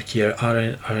largest archaeal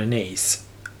RNAs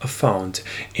are found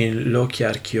in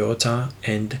Lokiarchaeota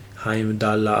and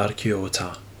Haemdalla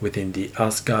archaeota within the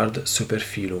Asgard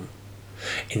superphylum.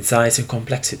 In size and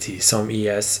complexity, some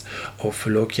ES of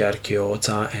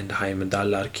Lokiarchaeota and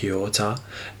Haemdalla archaeota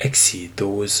exceed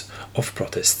those of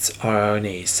protist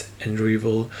rRNAs and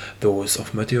rival those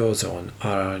of Meteozoan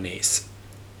rRNAs.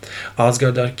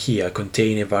 Asgard archaea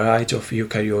contain a variety of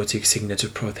eukaryotic signature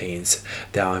proteins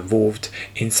that are involved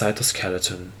in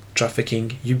cytoskeleton,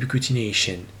 trafficking,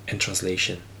 ubiquitination, and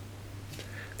translation.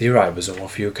 The ribosome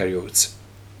of eukaryotes.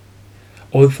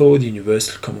 Although the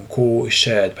universal common core is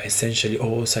shared by essentially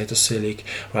all cytosolic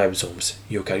ribosomes,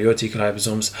 eukaryotic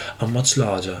ribosomes are much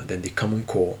larger than the common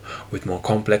core with more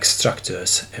complex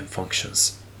structures and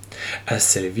functions. As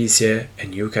Cerevisiae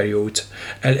and eukaryote,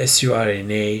 LSU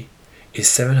RNA is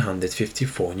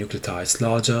 754 nucleotides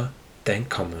larger than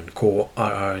common core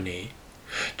rRNA.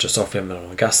 Drosophila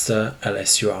melanogaster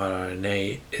LSU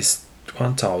rRNA is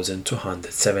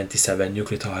 1,277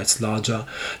 nucleotides larger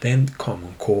than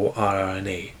common core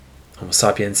rRNA. Homo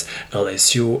sapiens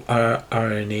LSU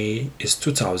rRNA is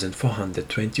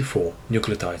 2,424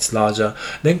 nucleotides larger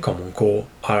than common core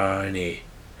rRNA.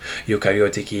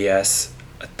 Eukaryotic ES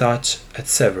attach at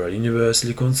several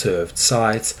universally conserved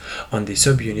sites on the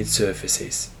subunit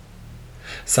surfaces.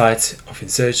 Sites of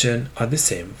insertion are the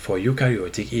same for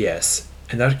eukaryotic ES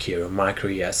and archaeal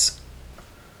micro-ES.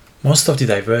 Most of the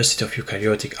diversity of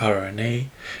eukaryotic RNA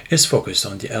is focused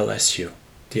on the LSU.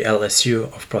 The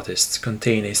LSU of protists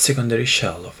contain a secondary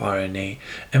shell of RNA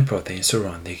and proteins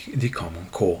surrounding the common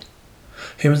core.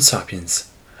 Homo sapiens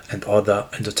and other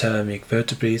endothermic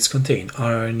vertebrates contain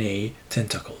RNA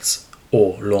tentacles,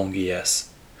 or long ES,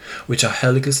 which are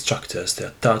helical structures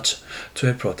that attach to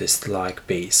a protist-like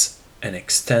base and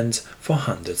extend for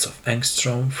hundreds of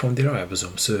angstroms from the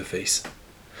ribosome surface.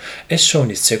 As shown in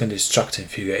the secondary structure in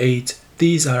Figure 8,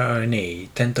 these RNA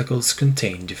tentacles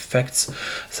contain defects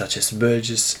such as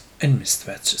bulges and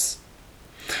mismatches.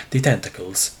 The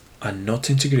tentacles are not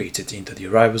integrated into the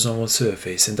ribosomal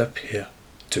surface and appear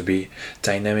to be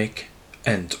dynamic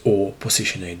and/or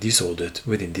positionally disordered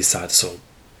within the cytosol.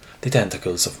 The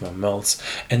tentacles of mammals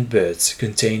and birds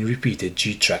contain repeated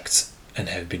G-tracts and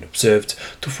have been observed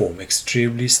to form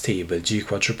extremely stable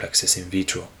G-quadruplexes in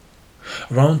vitro.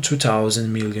 Around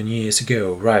 2,000 million years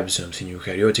ago, ribosomes in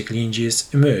eukaryotic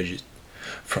lineages emerged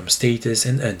from status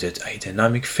and entered a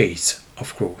dynamic phase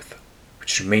of growth,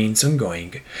 which remains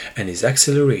ongoing and is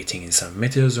accelerating in some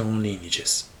metazoan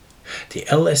lineages. The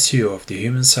LSU of the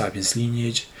Homo sapiens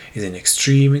lineage is an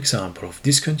extreme example of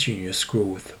discontinuous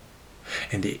growth.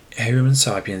 In the Homo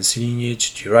sapiens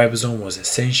lineage, the ribosome was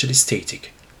essentially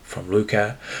static, from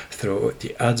Luca through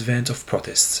the advent of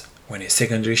protists, when a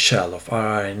secondary shell of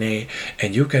rRNA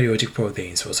and eukaryotic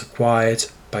proteins was acquired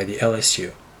by the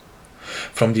LSU.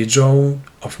 From the dawn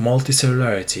of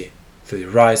multicellularity to the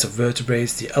rise of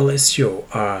vertebrates, the LSU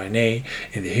rRNA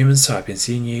in the Homo sapiens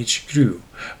lineage grew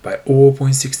by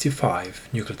 0.65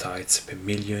 nucleotides per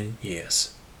million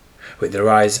years. With the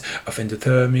rise of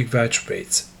endothermic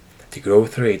vertebrates, the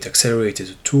growth rate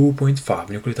accelerated to 2.5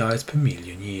 nucleotides per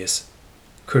million years.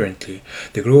 Currently,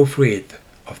 the growth rate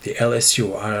of the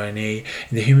LSU RNA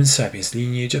in the Homo sapiens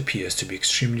lineage appears to be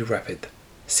extremely rapid,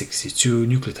 62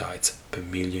 nucleotides per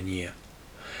million year.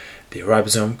 The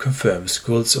ribosome confirms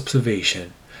Gould's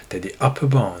observation that the upper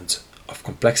bound of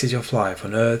complexity of life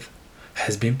on Earth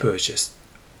has been purchased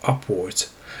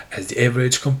upwards as the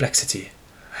average complexity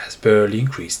has barely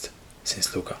increased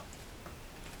since Luca.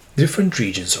 Different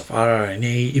regions of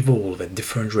rRNA evolve at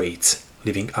different rates,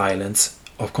 leaving islands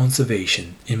of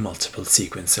conservation in multiple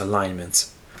sequence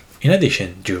alignments. In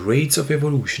addition, the rates of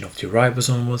evolution of the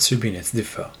ribosomal subunits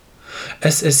differ.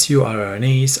 SSU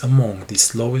rRNAs among the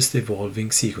slowest evolving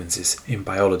sequences in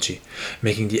biology,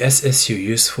 making the SSU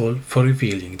useful for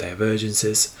revealing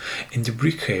divergences in the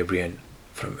Precambrian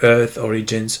from Earth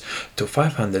origins to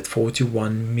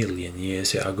 541 million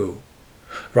years ago,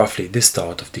 roughly the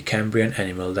start of the Cambrian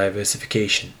animal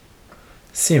diversification.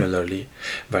 Similarly,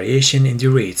 variation in the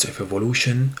rates of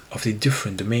evolution of the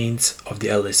different domains of the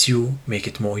LSU make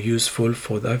it more useful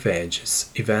for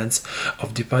divergence events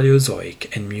of the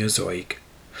Paleozoic and Mesozoic,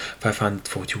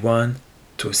 541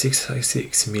 to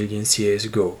 66 million years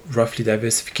ago, roughly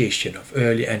diversification of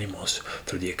early animals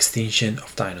through the extinction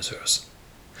of dinosaurs.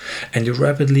 And the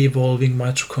rapidly evolving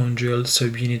mitochondrial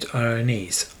subunit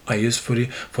RNAs are useful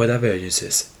for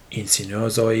divergences in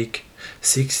Cenozoic,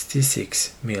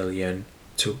 66 million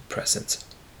to present.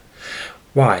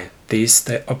 While these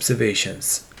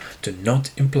observations do not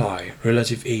imply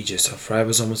relative ages of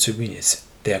ribosomal subunits,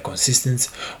 they are consistent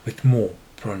with more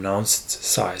pronounced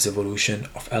size evolution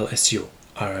of LSU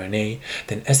RNA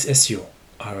than SSU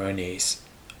RNAs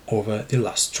over the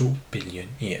last 2 billion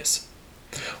years.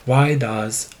 Why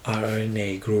does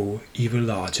RNA grow even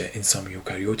larger in some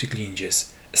eukaryotic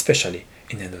lineages, especially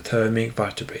in endothermic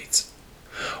vertebrates?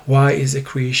 Why is the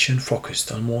creation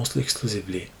focused almost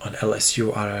exclusively on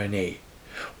LSU RNA?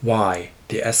 Why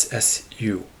the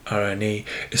SSU RNA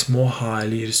is more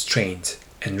highly restrained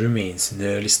and remains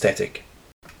nearly static?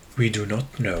 We do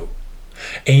not know.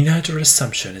 A natural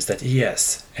assumption is that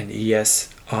ES and ES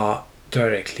are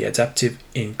directly adaptive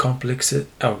in complex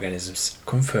organisms,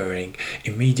 conferring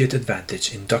immediate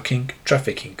advantage in docking,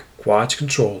 trafficking, quiet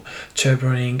control,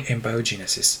 chaperoning, and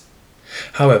biogenesis.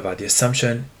 However, the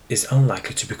assumption is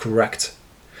unlikely to be correct.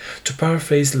 To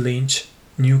paraphrase Lynch,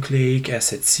 nucleic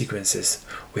acid sequences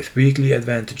with weakly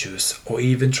advantageous or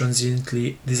even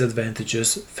transiently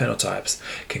disadvantageous phenotypes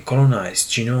can colonize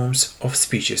genomes of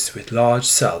species with large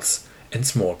cells and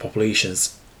small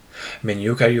populations. Many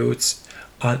eukaryotes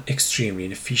are extremely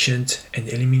inefficient in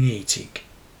eliminating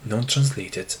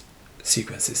non-translated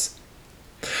sequences.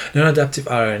 Non-adaptive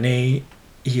RNA,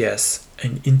 ES,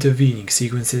 and intervening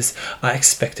sequences are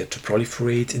expected to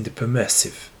proliferate in the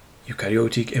permissive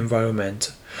eukaryotic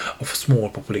environment of small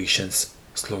populations,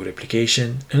 slow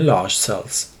replication, and large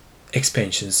cells.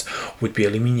 Expansions would be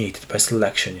eliminated by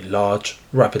selection in large,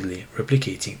 rapidly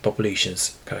replicating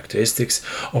populations, characteristics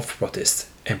of protists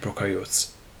and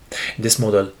prokaryotes. In this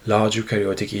model, large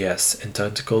eukaryotic ES and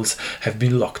tentacles have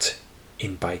been locked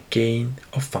in by gain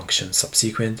of function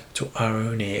subsequent to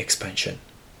RNA expansion.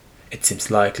 It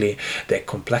seems likely that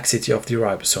complexity of the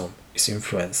ribosome is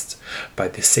influenced by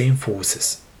the same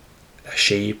forces that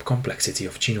shape complexity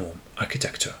of genome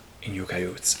architecture in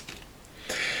eukaryotes.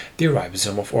 The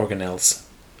ribosome of organelles.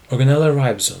 Organelle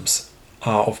ribosomes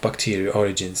are of bacterial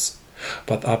origins,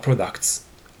 but are products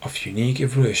of unique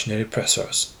evolutionary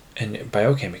pressures and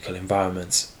biochemical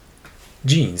environments.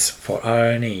 Genes for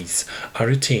RNAs are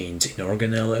retained in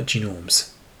organelle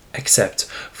genomes, except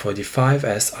for the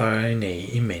 5S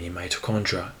RNA in many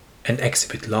mitochondria. and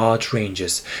exhibit large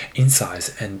ranges in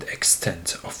size and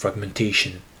extent of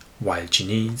fragmentation, while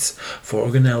genes for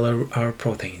organelles or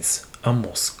proteins are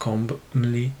most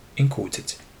commonly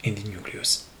encoded in the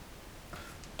nucleus.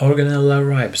 Organelle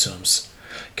ribosomes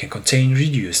can contain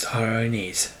reduced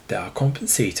rRNAs that are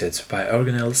compensated by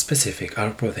organelle-specific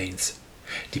R proteins.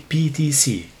 The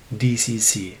PTC,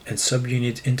 DCC, and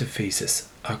subunit interfaces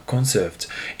are conserved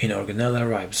in organelle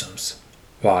ribosomes,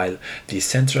 while the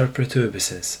central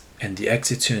proteobases and the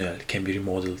exit tunnel can be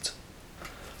remodeled.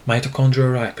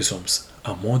 Mitochondrial ribosomes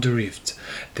are more derived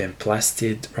than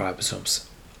plastid ribosomes.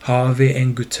 Harvey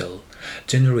and Guttel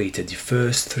generated the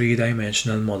first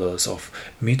three-dimensional models of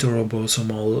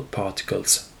mitorobosomal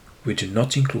particles. We do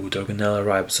not include organelle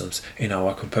ribosomes in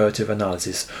our comparative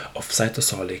analysis of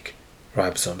cytosolic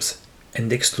ribosomes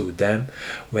and exclude them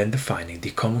when defining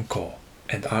the common core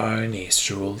and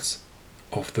rRNase rules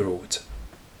of the road.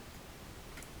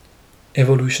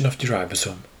 Evolution of the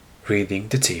ribosome, reading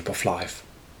the tape of life.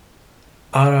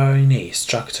 rRNA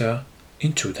structure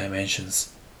in 2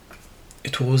 dimensions.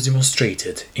 It was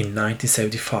demonstrated in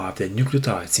 1975 that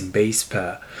nucleotides in base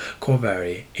pair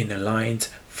covary in aligned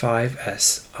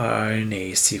 5S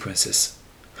rRNA sequences.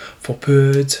 For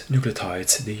paired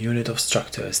nucleotides, the unit of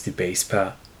structure is the base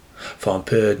pair. For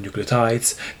unpaired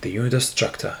nucleotides, the unit of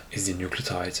structure is the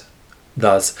nucleotide.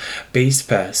 Thus, base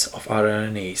pairs of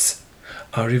rRNAs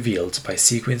are revealed by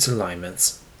sequence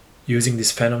alignments. Using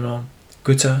this phenomenon,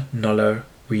 Gutter, Noller,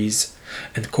 Weiss,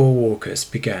 and co-workers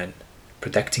began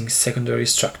predicting secondary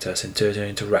structures and tertiary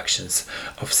interactions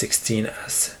of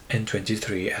 16S and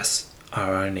 23S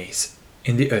rRNAs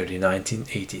in the early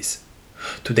 1980s,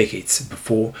 2 decades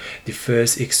before the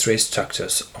first X-ray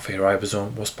structures of a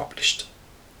ribosome was published.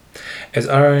 As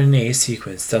RNA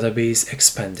sequence database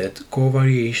expanded,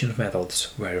 covariation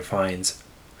methods were refined.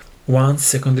 Once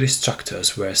secondary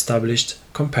structures were established,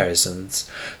 comparisons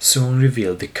soon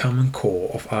revealed the common core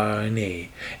of RNA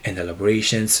and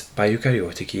elaborations by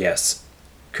eukaryotic yeast.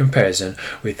 Comparison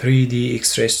with 3D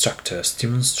X-ray structures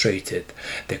demonstrated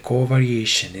that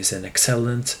covariation is an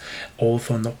excellent,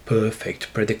 although not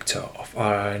perfect, predictor of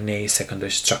RNA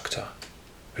secondary structure.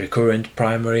 Recurrent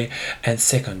primary and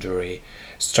secondary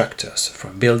structures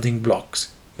from building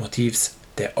blocks, motifs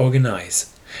that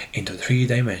organize into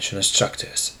 3-dimensional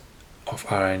structures of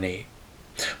RNA.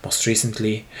 Most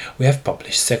recently, we have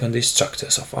published secondary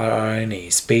structures of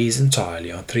rRNAs based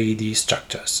entirely on 3D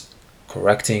structures,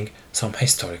 correcting some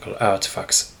historical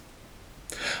artifacts.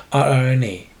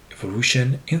 rRNA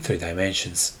evolution in 3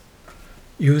 dimensions.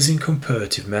 Using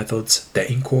comparative methods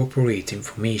that incorporate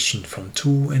information from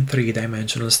 2 and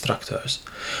 3-dimensional structures,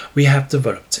 we have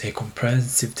developed a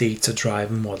comprehensive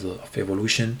data-driven model of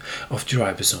evolution of the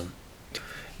ribosome.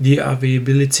 The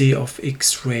availability of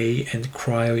X-ray and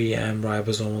cryo-EM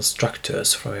ribosomal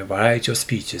structures from a variety of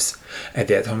species at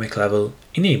the atomic level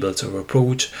enabled our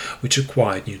approach, which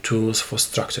required new tools for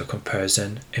structure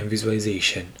comparison and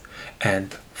visualization,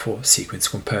 and for sequence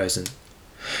comparison.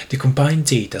 The combined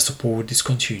data support this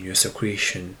continuous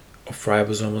accretion of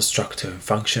ribosomal structure and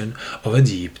function over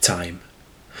deep time.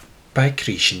 By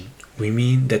accretion, we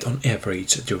mean that on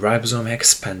average the ribosome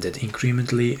expanded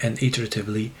incrementally and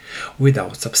iteratively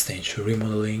without substantial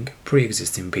remodeling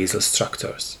pre-existing basal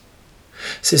structures.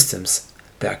 Systems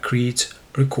that accrete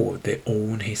record their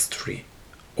own history.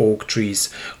 Oak trees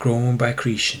grown by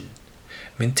accretion,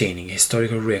 maintaining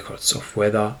historical records of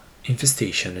weather,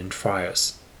 infestation, and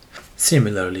fires.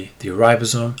 Similarly, the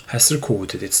ribosome has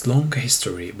recorded its long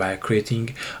history by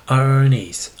accreting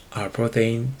rRNAs, R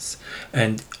proteins,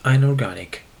 and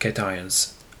inorganic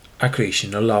cations.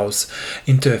 Accretion allows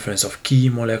interference of key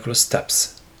molecular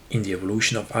steps in the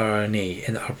evolution of rRNA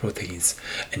and R proteins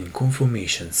and in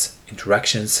conformations,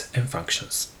 interactions, and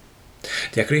functions.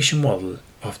 The accretion model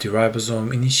of the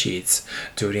ribosome initiates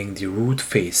during the root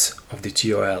phase of the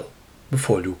TOL,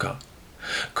 before LUCA,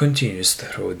 continues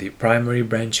through the primary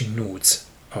branching nodes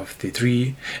of the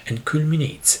tree and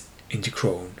culminates in the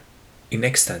crown in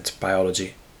extant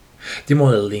biology. The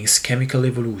model links chemical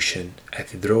evolution at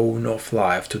the dawn of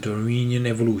life to Darwinian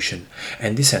evolution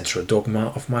and the central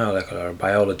dogma of molecular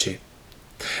biology.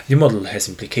 The model has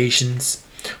implications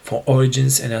for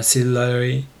origins and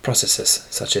ancillary processes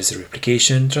such as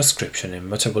replication, transcription, and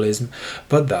metabolism,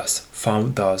 but thus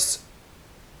does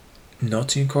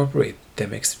not incorporate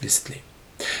them explicitly.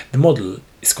 The model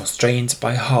is constrained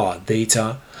by hard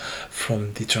data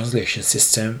from the translation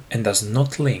system and does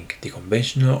not link the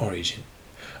conventional origin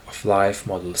of life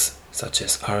models such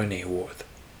as RNA world.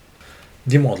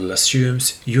 The model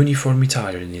assumes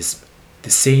uniformitarianism. The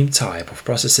same type of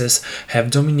processes have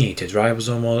dominated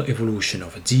ribosomal evolution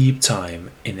over deep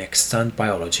time in extant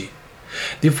biology.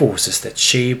 The forces that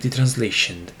shape the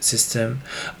translation system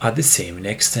are the same in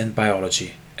extant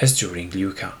biology as during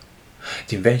LEUCA.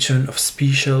 The invention of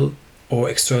special or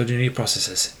extraordinary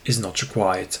processes is not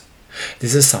required.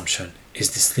 This assumption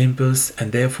is the simplest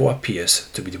and therefore appears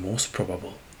to be the most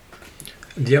probable.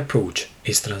 The approach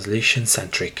is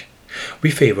translation-centric.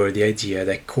 We favor the idea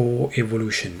that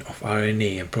co-evolution of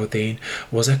RNA and protein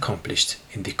was accomplished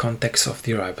in the context of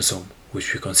the ribosome,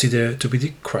 which we consider to be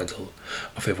the cradle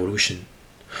of evolution.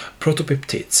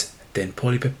 Protopeptides, then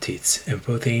polypeptides and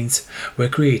proteins were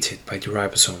created by the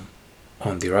ribosome,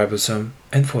 on the ribosome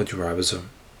and for the ribosome.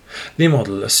 The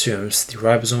model assumes the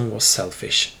ribosome was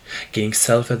selfish, gaining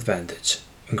self-advantage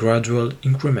in gradual,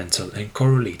 incremental and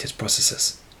correlated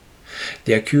processes.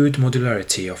 The acute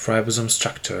modularity of ribosome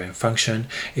structure and function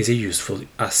is a useful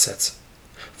asset.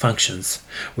 Functions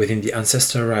within the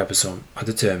ancestor ribosome are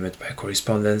determined by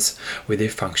correspondence with their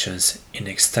functions in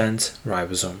extant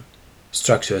ribosome.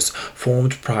 Structures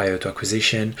formed prior to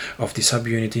acquisition of the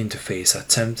subunit interface are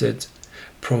termed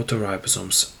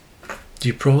proto-ribosomes.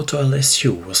 The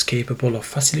proto-LSU was capable of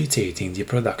facilitating the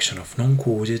production of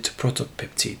non-coded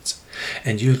protopeptides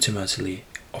and ultimately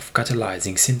of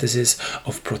catalyzing synthesis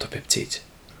of protopeptide.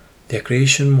 The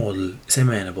accretion model is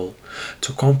amenable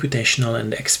to computational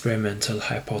and experimental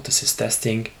hypothesis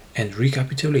testing and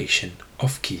recapitulation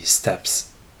of key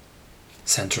steps.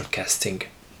 Central casting.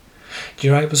 The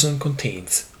ribosome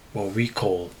contains what we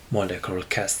call molecular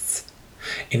casts.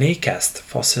 In a cast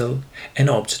fossil, an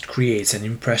object creates an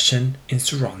impression in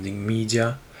surrounding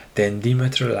media, then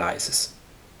dematerializes.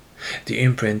 The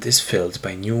imprint is filled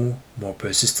by new, more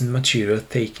persistent material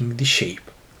taking the shape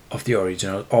of the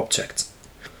original object.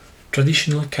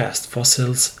 Traditional cast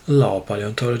fossils allow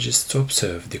paleontologists to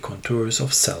observe the contours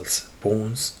of cells,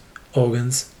 bones,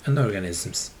 organs, and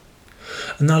organisms.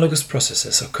 Analogous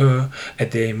processes occur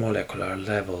at the molecular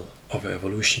level of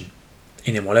evolution.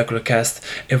 In a molecular cast,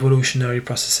 evolutionary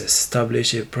processes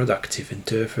establish a productive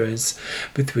interference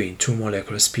between two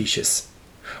molecular species.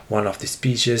 One of the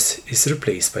species is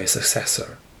replaced by a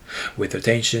successor, with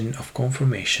retention of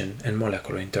conformation and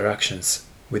molecular interactions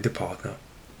with the partner.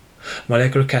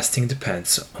 Molecular casting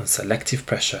depends on selective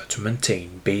pressure to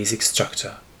maintain basic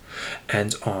structure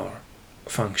and or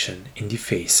function in the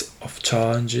face of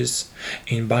challenges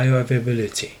in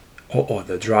bioavailability or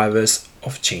other drivers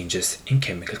of changes in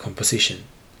chemical composition.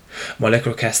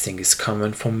 Molecular casting is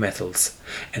common for metals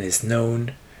and is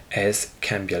known as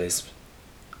cambialism.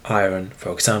 Iron,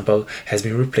 for example, has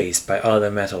been replaced by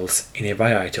other metals in a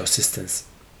variety of systems.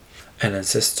 An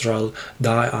ancestral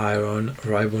diiron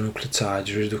ribonucleotide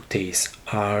reductase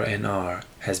RNR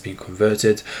has been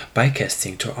converted by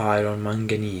casting to iron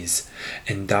manganese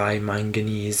and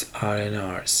dimanganese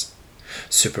RNRs.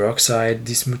 Superoxide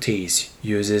dismutase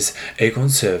uses a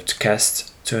conserved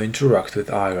cast to interact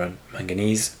with iron,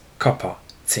 manganese, copper,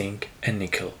 zinc, and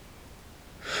nickel.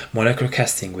 Molecular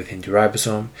casting within the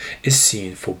ribosome is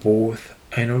seen for both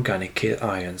inorganic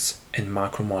cations and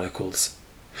macromolecules.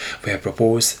 We have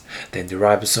proposed that the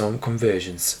ribosome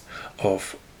conversions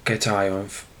of cation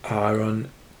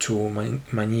iron to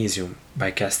magnesium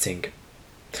by casting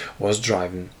was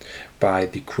driven by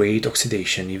the Great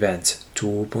Oxidation Event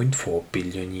 2.4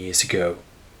 billion years ago.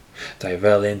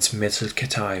 Divalent metal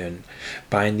cation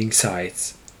binding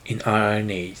sites in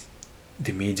RNA,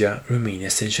 the media remain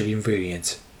essentially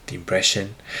invariant. The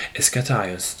impression as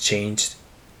cations changed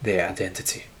their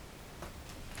identity.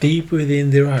 Deep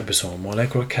within the ribosome,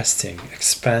 molecular casting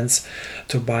expands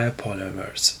to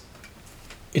biopolymers.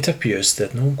 It appears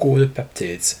that non-coded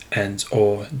peptides and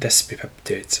or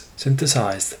despeptides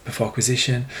synthesized before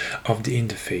acquisition of the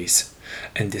interface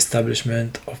and the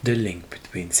establishment of the link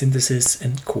between synthesis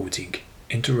and coding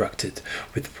interacted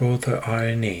with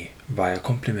proto-RNA via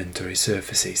complementary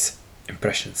surfaces,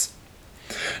 impressions.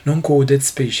 Non-coded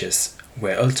species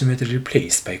were ultimately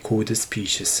replaced by coded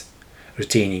species,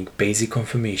 retaining basic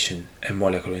conformation and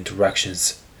molecular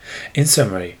interactions. In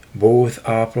summary, both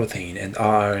R protein and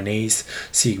rRNase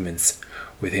segments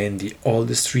within the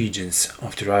oldest regions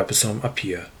of the ribosome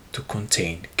appear to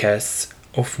contain casts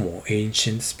of more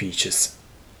ancient species.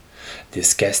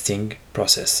 This casting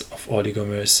process of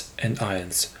oligomers and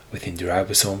ions within the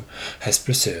ribosome has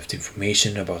preserved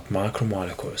information about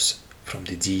macromolecules from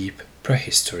the deep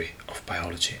prehistory of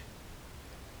biology.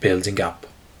 Building up.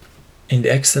 In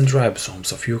the extant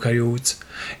ribosomes of eukaryotes,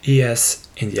 ES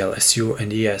in the LSU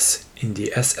and ES in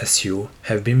the SSU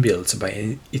have been built by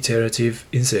an iterative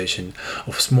insertion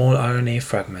of small RNA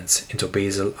fragments into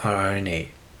basal rRNA.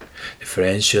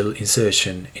 Differential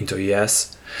insertion into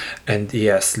ES and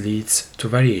ES leads to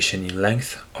variation in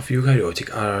length of eukaryotic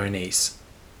rRNAs.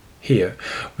 Here,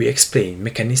 we explain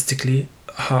mechanistically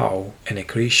how an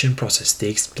accretion process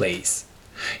takes place,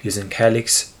 using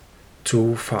helix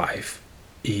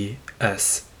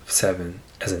 2,5-ES7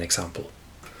 as an example.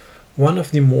 One of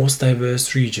the most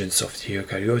diverse regions of the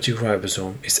eukaryotic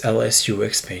ribosome is LSU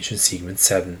expansion segment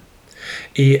 7.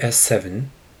 ES7,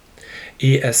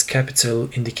 ES capital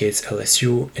indicates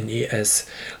LSU and ES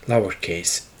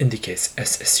lowercase indicates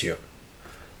SSU.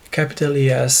 Capital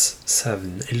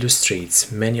ES7 illustrates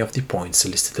many of the points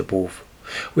listed above.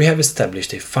 We have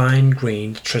established a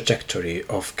fine-grained trajectory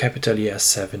of capital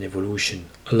ES7 evolution,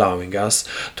 allowing us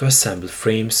to assemble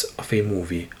frames of a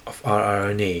movie of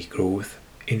rRNA growth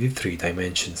in the 3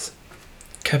 dimensions.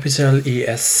 Capital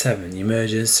ES7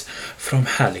 emerges from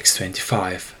helix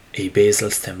 25, a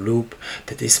basal stem loop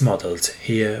that is modeled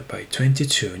here by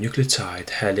 22 nucleotide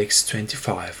helix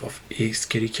 25 of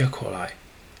Escherichia coli.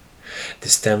 The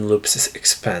stem loop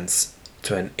expands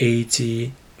to an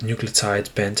 80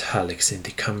 nucleotide bent helix in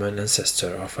the common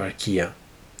ancestor of Archaea,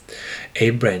 a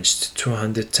branched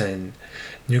 210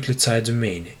 nucleotide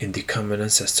domain in the common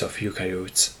ancestor of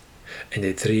eukaryotes, and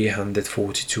a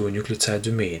 342 nucleotide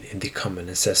domain in the common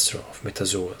ancestor of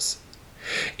metazoas.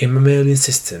 In mammalian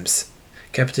systems,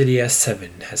 capital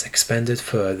ES7 has expanded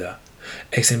further,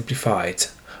 exemplified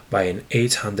by an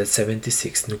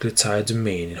 876 nucleotide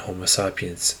domain in Homo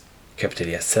sapiens. Capital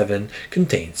ES7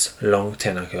 contains long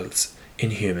tentacles in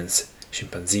humans,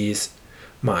 chimpanzees,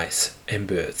 mice, and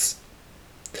birds.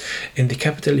 In the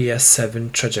capital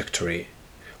ES7 trajectory,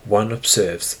 one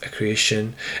observes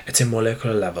accretion at a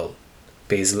molecular level.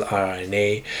 Basal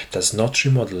rRNA does not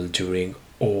remodel during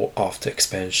or after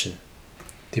expansion.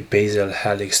 The basal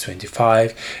helix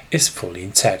 25 is fully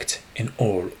intact in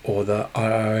all other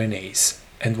rRNAs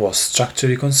and was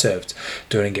structurally conserved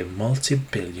during a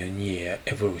multi-billion-year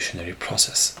evolutionary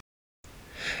process.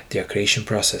 The accretion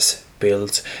process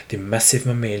built the massive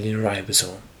mammalian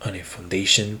ribosome on a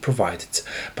foundation provided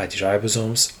by the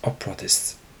ribosomes of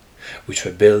protists, which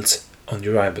were built on the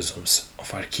ribosomes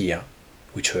of Archaea,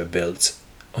 which were built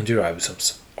on the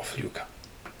ribosomes of Euka.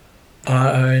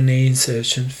 rRNA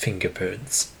insertion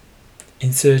fingerprints.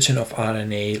 Insertion of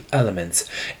RNA elements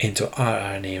into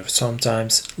rRNA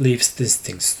sometimes leaves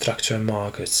distinct structural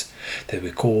markers that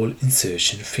we call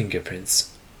insertion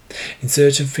fingerprints.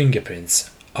 Insertion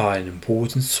fingerprints are an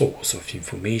important source of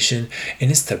information in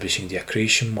establishing the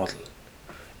accretion model.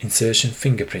 Insertion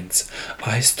fingerprints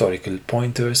are historical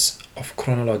pointers of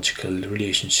chronological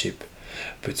relationship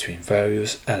between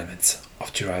various elements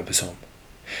of the ribosome.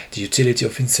 The utility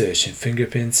of insertion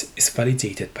fingerprints is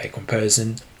validated by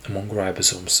comparison among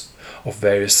ribosomes of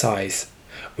various size,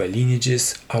 where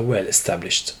lineages are well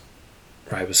established.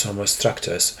 Ribosomal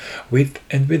structures with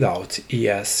and without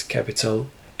ES capital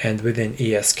and within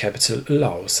ES capital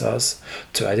allows us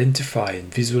to identify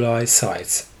and visualize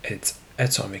sites at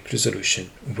atomic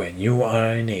resolution where new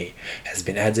RNA has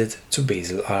been added to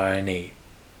basal RNA.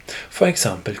 For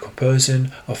example,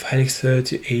 comparison of helix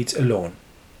 38 alone,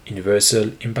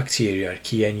 universal in bacteria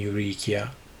Archaea and Escherichia,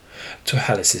 to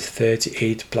helices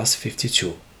 38 plus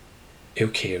 52,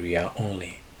 Eukarya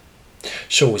only,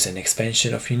 shows an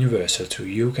expansion of universal to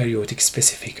eukaryotic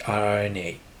specific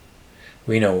rRNA.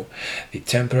 We know the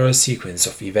temporal sequence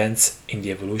of events in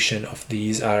the evolution of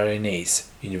these RNAs.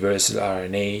 Universal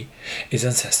RNA is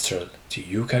ancestral to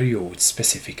eukaryote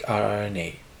specific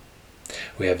rRNA.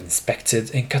 We have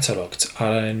inspected and catalogued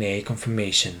RNA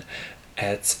conformation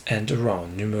at and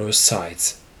around numerous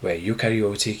sites where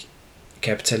eukaryotic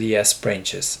capital ES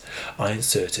branches are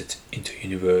inserted into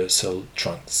universal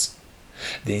trunks.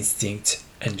 The distinct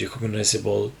and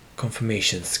recognizable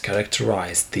conformations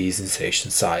characterize these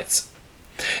insertion sites.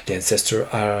 The ancestor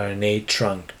rRNA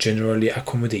trunk generally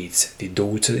accommodates the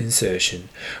daughter insertion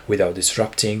without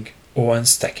disrupting or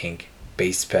unstacking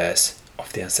base pairs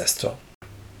of the ancestor.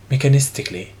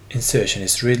 Mechanistically, insertion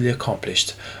is readily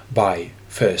accomplished by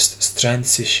first strand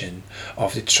scission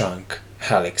of the trunk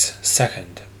helix,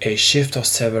 second a shift of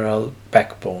several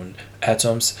backbone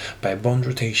atoms by bond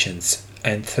rotations,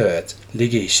 and third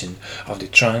ligation of the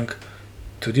trunk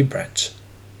to the branch.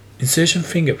 Insertion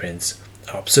fingerprints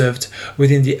are observed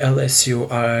within the LSU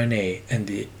RNA and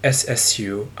the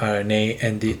SSU RNA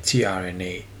and the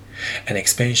tRNA, an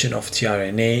expansion of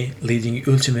tRNA leading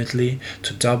ultimately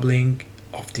to doubling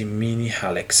of the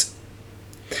mini-helix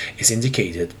is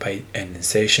indicated by an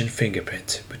insertion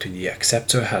fingerprint between the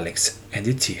acceptor helix and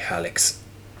the T-helix.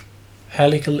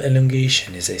 Helical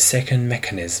elongation is a second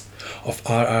mechanism of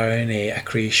rRNA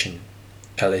accretion.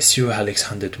 LSU helix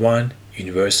 101,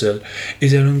 universal,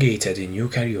 is elongated in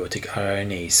eukaryotic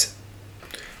RNAs.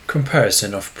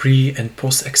 Comparison of pre- and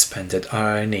post-expanded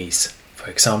RNAs For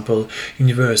example,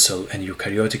 universal and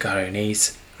eukaryotic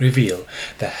RNAs reveal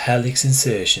that helix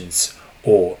insertions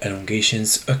or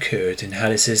elongations occurred in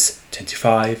helices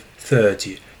 25,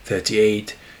 30,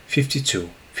 38, 52,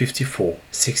 54,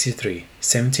 63,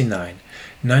 79,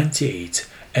 98,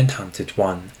 and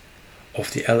 101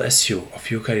 of the LSU of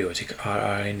eukaryotic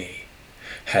rRNA.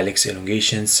 Helix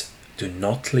elongations do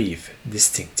not leave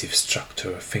distinctive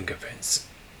structural fingerprints.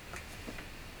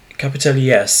 Capital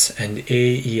ES and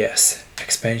AES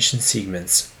expansion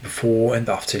segments before and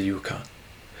after LUCA.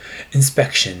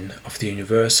 Inspection of the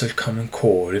universal common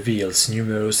core reveals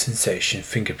numerous insertion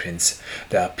fingerprints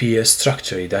that appear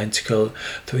structurally identical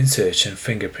to insertion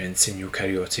fingerprints in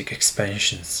eukaryotic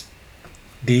expansions.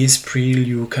 These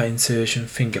pre-LUCA insertion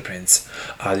fingerprints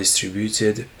are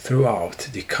distributed throughout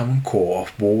the common core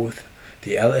of both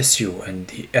the LSU and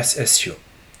the SSU.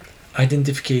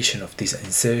 Identification of these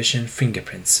insertion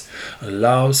fingerprints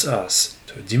allows us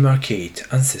to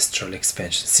demarcate ancestral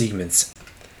expansion segments.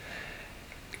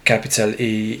 Capital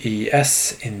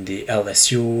AES in the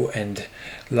LSU and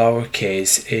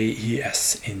lowercase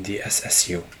AES in the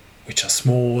SSU, which are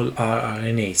small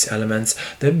rRNA elements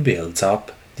that build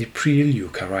up the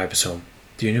pre-LUCA ribosome,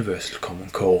 the universal common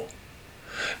core.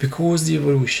 Because the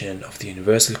evolution of the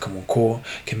universal common core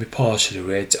can be partially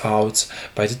read out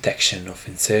by detection of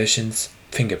insertions,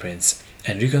 fingerprints,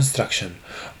 and reconstruction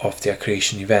of the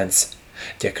accretion events,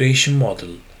 the accretion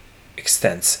model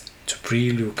extends to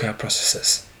pre-LUCA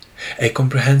processes. A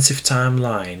comprehensive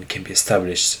timeline can be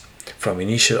established from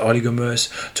initial oligomers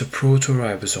to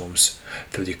proto-ribosomes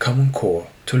through the common core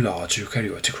to large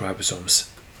eukaryotic ribosomes.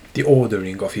 The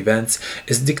ordering of events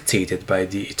is dictated by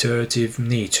the iterative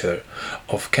nature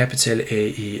of capital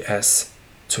AES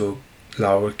to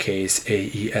lowercase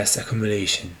aes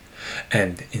accumulation,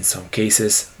 and in some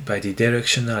cases by the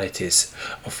directionalities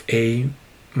of A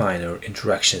minor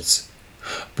interactions.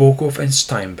 Bokov and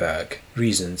Steinberg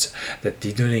reasoned that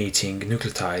the donating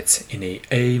nucleotides in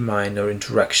A minor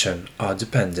interaction are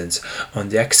dependent on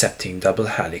the accepting double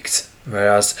helix,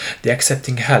 whereas the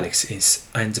accepting helix is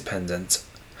independent.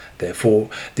 Therefore,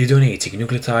 the donating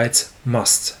nucleotides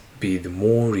must be the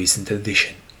more recent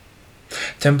addition.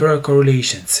 Temporal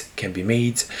correlations can be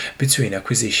made between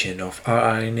acquisition of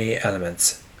rRNA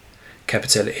elements,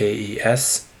 capital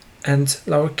AES and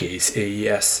lowercase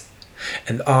aes,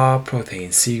 and R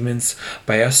protein segments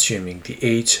by assuming the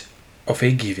age of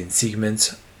a given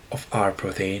segment of R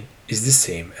protein is the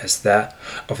same as that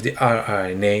of the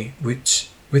rRNA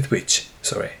with which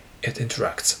it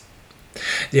interacts.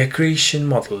 The accretion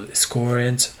model is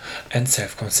coherent and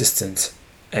self-consistent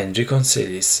and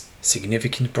reconciles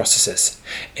significant processes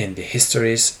in the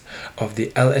histories of the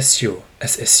LSU,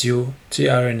 SSU,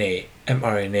 tRNA,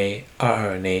 mRNA,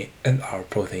 rRNA, and R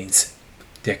proteins.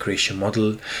 The accretion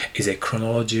model is a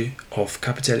chronology of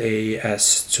capital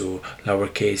AES to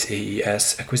lowercase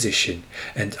aes acquisition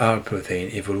and R protein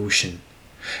evolution.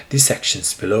 The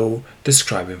sections below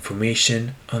describe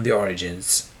information on the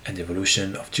origins and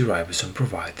evolution of the ribosome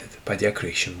provided by the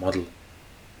accretion model.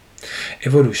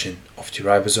 Evolution of the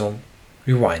ribosome,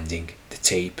 rewinding the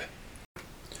tape.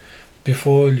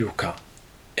 Before LUCA,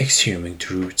 exhuming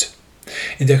the root.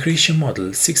 In the accretion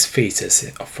model, 6 phases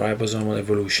of ribosomal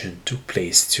evolution took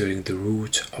place during the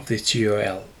root of the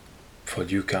TOL for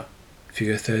LUCA,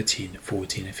 figure 13,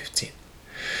 14, and 15.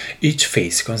 Each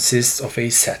phase consists of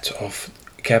a set of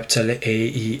capital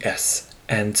AES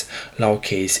and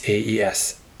lowercase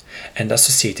aes and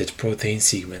associated protein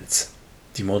segments.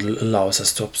 The model allows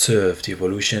us to observe the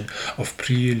evolution of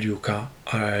pre-LUCA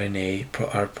RNA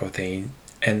R protein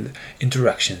and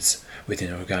interactions with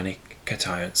inorganic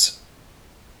cations.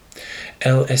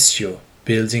 LSU,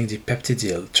 building the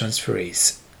peptidyl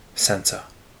transferase center.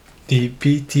 The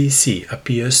PTC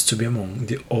appears to be among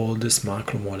the oldest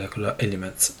macromolecular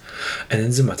elements and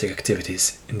enzymatic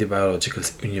activities in the biological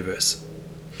universe.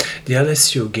 The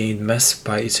LSU gained mass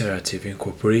by iterative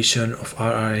incorporation of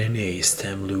rRNA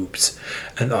stem loops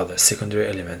and other secondary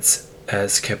elements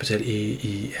as capital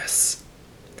AES.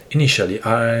 Initially,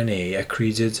 RNA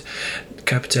accreted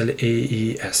capital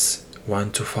AES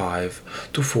 1 to 5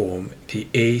 to form the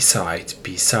A site,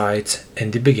 B site,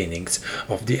 and the beginnings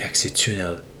of the exit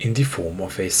tunnel in the form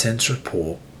of a central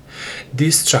pore.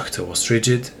 This structure was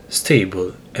rigid,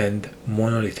 stable, and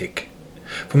monolithic.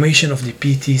 Formation of the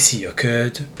PTC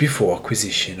occurred before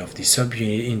acquisition of the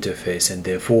subunit interface and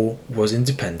therefore was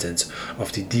independent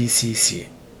of the DCC.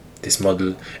 This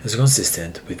model is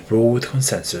consistent with broad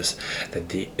consensus that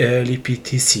the early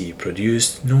PTC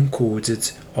produced non-coded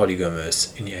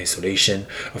oligomers in isolation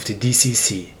of the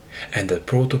DCC and that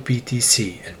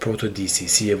proto-PTC and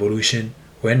proto-DCC evolution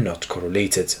were not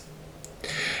correlated.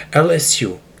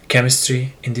 LSU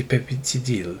Chemistry in the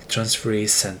peptidyl transferase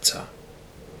center.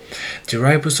 The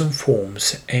ribosome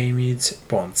forms amide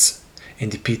bonds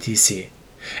in the PTC.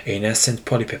 A nascent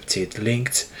polypeptide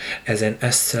linked as an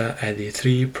ester at the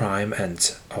 3'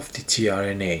 end of the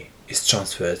tRNA is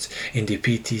transferred in the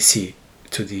PTC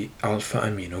to the alpha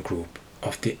amino group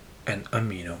of an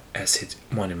amino acid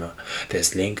monomer that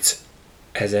is linked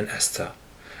as an ester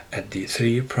at the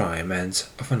 3' end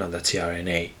of another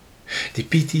tRNA. The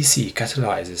PTC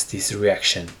catalyzes this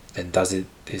reaction, then does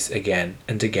this again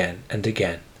and again and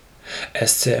again.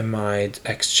 Ester-amide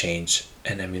exchange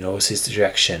and aminosis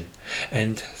reaction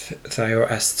and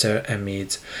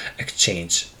thioester-amide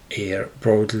exchange are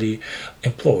broadly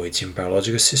employed in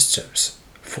biological systems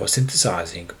for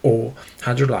synthesizing or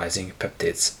hydrolyzing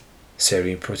peptides.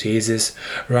 Serine proteases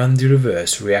run the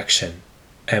reverse reaction,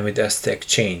 amide-ester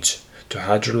exchange, to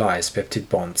hydrolyze peptide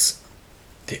bonds.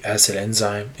 The acyl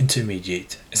enzyme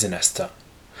intermediate is an ester.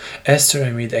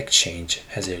 Ester-amide exchange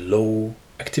has a low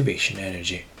activation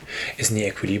energy, is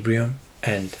near equilibrium,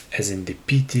 and, as in the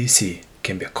PTC,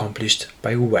 can be accomplished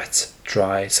by wet,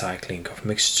 dry cycling of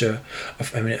mixture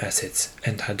of amino acids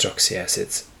and hydroxy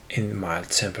acids in mild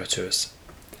temperatures.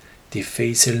 The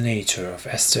facile nature of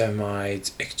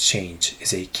ester-amide exchange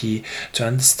is a key to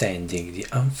understanding the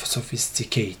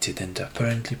unsophisticated and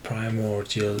apparently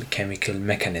primordial chemical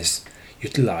mechanism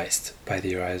utilized by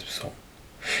the ribosome.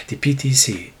 The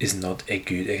PTC is not a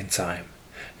good enzyme,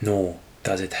 nor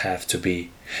does it have to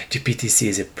be. The PTC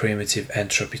is a primitive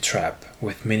entropy trap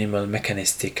with minimal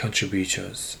mechanistic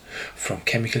contributions from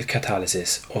chemical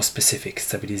catalysis or specific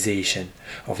stabilization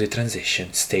of the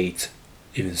transition state.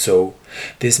 Even so,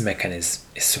 this mechanism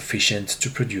is sufficient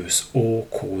to produce all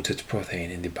coded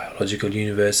protein in the biological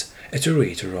universe at a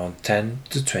rate around 10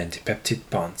 to 20 peptide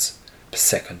bonds per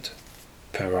second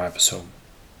per ribosome.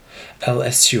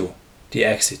 LSU, the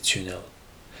exit tunnel.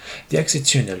 The exit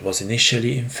tunnel was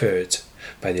initially inferred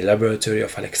by the laboratory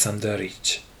of Alexander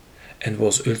Rich and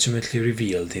was ultimately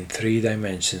revealed in 3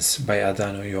 dimensions by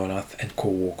Adano Yonath and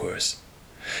co-workers.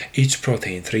 Each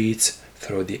protein threads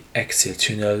through the axial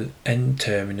tunnel and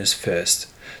terminus first,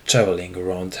 traveling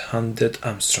around 100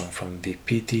 Armstrong from the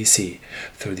PTC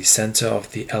through the center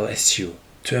of the LSU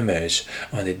to emerge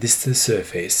on the distal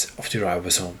surface of the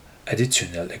ribosome at the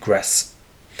tunnel egress.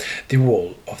 The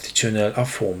wall of the tunnel are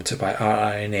formed by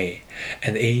rRNA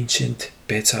and ancient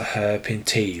beta-hairpin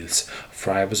tails of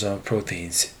ribosome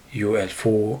proteins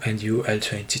UL4 and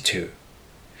UL22.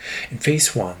 In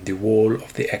phase 1, the wall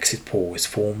of the exit pore is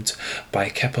formed by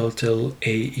capital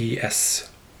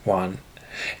AES1.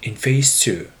 In phase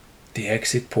 2, the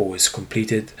exit pore is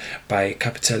completed by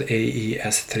capital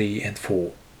AES3 and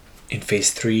 4. In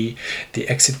phase 3, the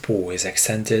exit pore is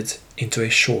extended into a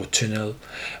short tunnel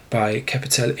by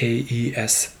capital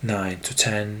AES 9 to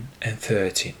 10 and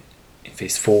 13. In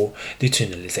phase 4, the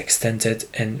tunnel is extended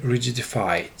and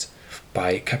rigidified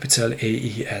by capital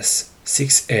AES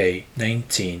 6A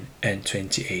 19 and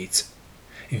 28.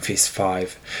 In phase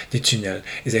 5, the tunnel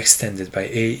is extended by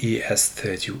AES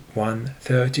 31,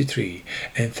 33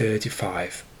 and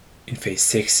 35. In phase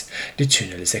 6, the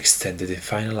tunnel is extended and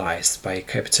finalized by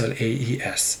capital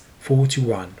AES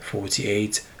 41,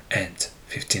 48 and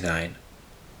 59.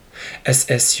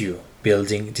 SSU,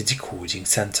 building the decoding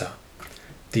center.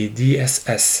 The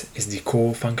DSS is the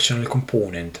core functional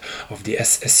component of the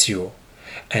SSU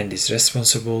and is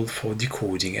responsible for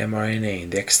decoding mRNA in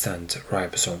the extant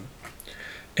ribosome.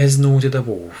 As noted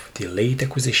above, the late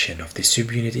acquisition of the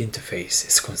subunit interface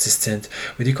is consistent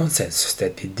with the consensus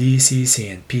that the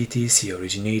DCC and PTC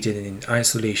originated in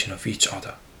isolation of each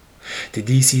other. The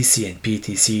DCC and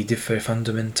PTC differ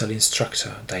fundamentally in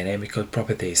structure, dynamical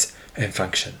properties, and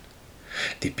function.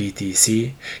 The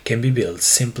PTC can be built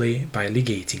simply by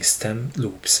ligating stem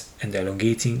loops and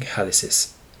elongating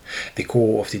helices. The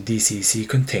core of the DCC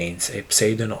contains a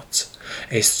pseudoknot,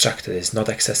 a structure that is not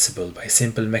accessible by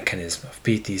simple mechanism of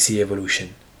PTC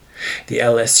evolution. The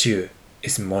LSU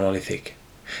is monolithic.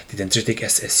 The dendritic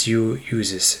SSU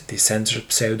uses the central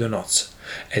pseudoknot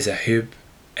as a hub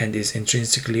and is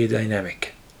intrinsically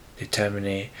dynamic. The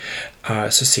termini are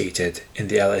associated in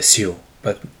the LSU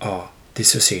but are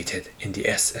dissociated in the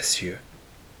SSU.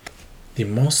 The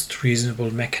most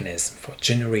reasonable mechanism for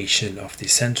generation of the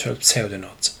central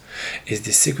pseudoknot is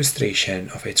the sequestration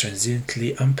of a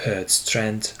transiently unpaired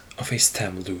strand of a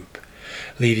stem loop,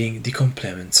 leaving the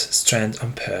complement strand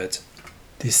unpaired.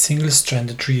 The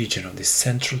single-stranded region of the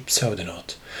central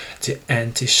pseudoknot, the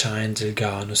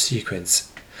anti-Shine-Delgado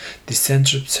sequence, the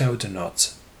central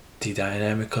pseudoknot, the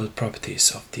dynamical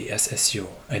properties of the SSU,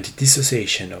 and the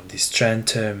dissociation of the strand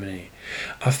termini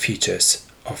are features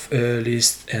of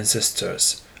earliest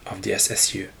ancestors of the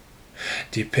SSU.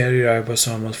 The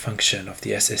periribosomal function of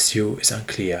the SSU is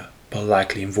unclear, but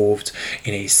likely involved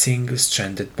in a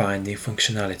single-stranded binding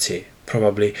functionality,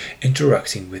 probably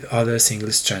interacting with other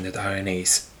single-stranded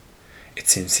RNAs. It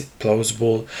seems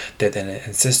plausible that an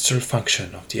ancestral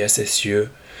function of the SSU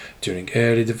during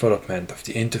early development of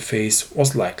the interface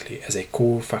was likely as a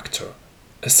core factor,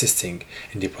 assisting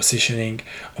in the positioning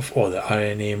of other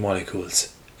RNA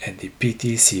molecules and the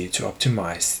PTC to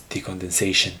optimize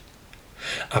decondensation.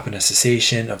 Upon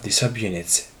association of the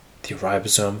subunits, the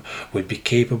ribosome would be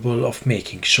capable of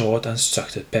making short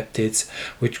unstructured peptides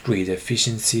with greater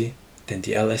efficiency than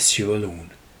the LSU alone.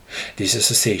 This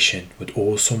association would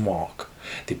also mark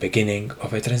the beginning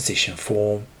of a transition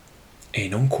from a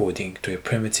non-coding to a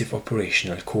primitive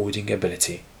operational coding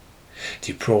ability.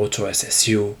 The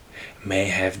proto-SSU may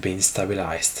have been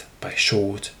stabilized by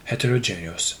short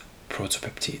heterogeneous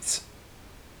protopeptides.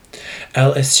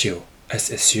 LSU,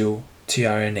 SSU,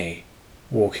 tRNA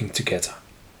working together.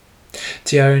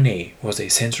 tRNA was a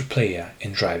central player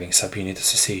in driving subunit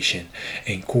association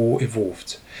and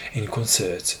co-evolved in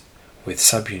concert with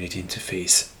subunit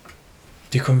interface.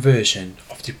 The conversion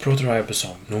of the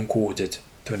protoribosome non-coded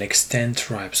to an extant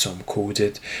ribosome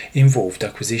coded involved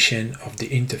acquisition of the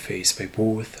interface by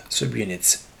both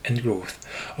subunits and growth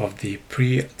of the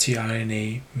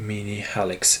pre-tRNA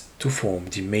mini-helix to form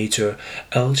the major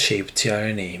L-shaped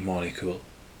tRNA molecule.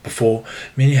 Before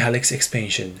mini-helix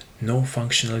expansion, no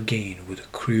functional gain would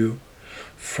accrue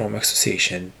from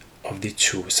association of the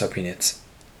two subunits.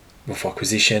 Before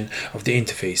acquisition of the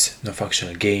interface, no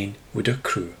functional gain would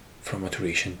accrue from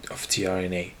maturation of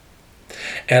tRNA.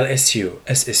 LSU,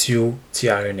 SSU,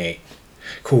 tRNA,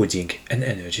 coding and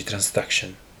energy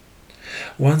transduction.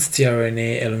 Once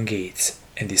tRNA elongates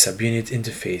and the subunit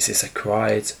interface is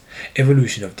acquired,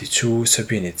 evolution of the two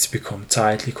subunits become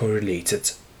tightly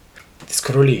correlated. This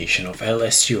correlation of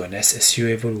LSU and SSU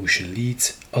evolution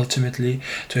leads ultimately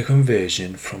to a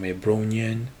conversion from a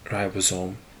Brownian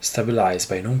ribosome stabilized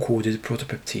by non-coded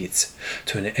protopeptides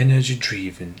to an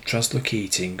energy-driven,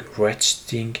 translocating,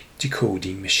 ratcheting,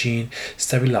 decoding machine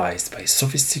stabilized by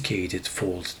sophisticated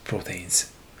folded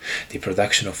proteins. The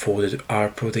production of folded R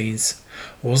proteins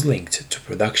was linked to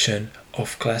production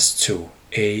of class II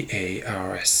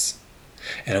AARS,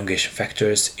 elongation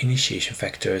factors, initiation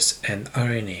factors, and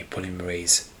RNA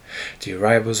polymerase. The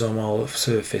ribosomal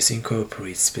surface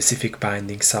incorporates specific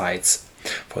binding sites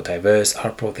for diverse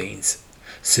R proteins.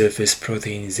 Surface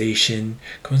proteinization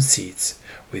coincides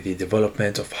with the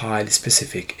development of highly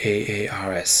specific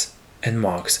AARS and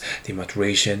marks the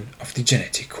maturation of the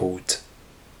genetic code.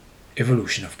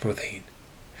 Evolution of protein,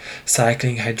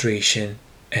 cycling hydration,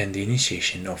 and the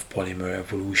initiation of polymer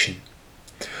evolution.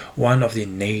 One of the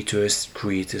nature's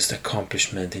greatest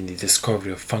accomplishments in the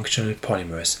discovery of functional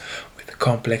polymers with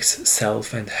complex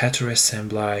self and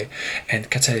heteroassembly and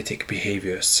catalytic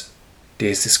behaviors.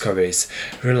 These discoveries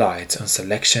relied on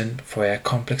selection for a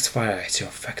complex variety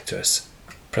of factors.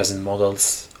 Present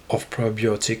models of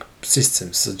probiotic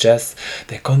systems suggest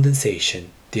that condensation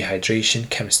dehydration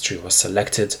chemistry was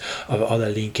selected over other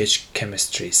linkage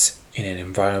chemistries in an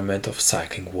environment of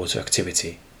cycling water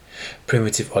activity.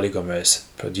 Primitive oligomers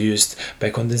produced by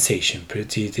condensation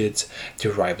preceded the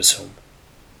ribosome.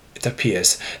 It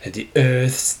appears that the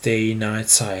Earth's day-night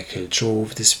cycle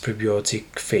drove this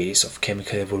prebiotic phase of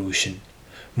chemical evolution.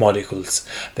 Molecules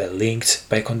that linked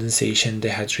by condensation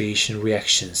dehydration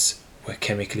reactions were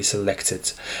chemically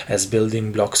selected as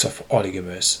building blocks of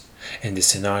oligomers. In this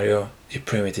scenario, the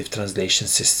primitive translation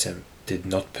system did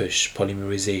not push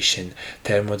polymerization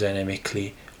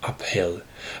thermodynamically uphill,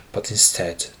 but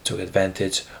instead took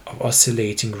advantage of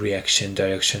oscillating reaction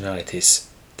directionalities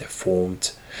that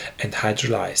formed and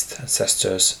hydrolyzed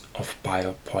ancestors of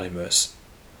biopolymers.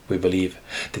 We believe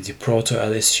that the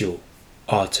proto-LSU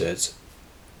altered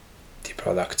the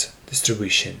product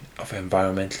distribution of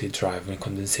environmentally driven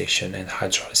condensation and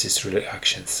hydrolysis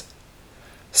reactions.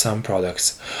 Some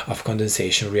products of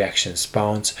condensation reactions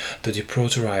bound to the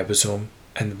protoribosome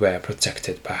and were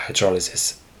protected by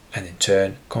hydrolysis, and in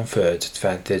turn conferred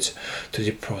advantage to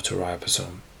the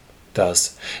protoribosome.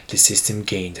 Thus, the system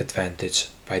gained advantage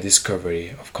by discovery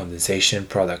of condensation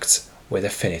products with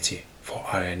affinity for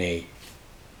RNA.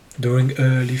 During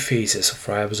early phases of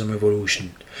ribosome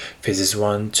evolution, phases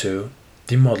 1-2,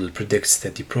 the model predicts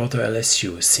that the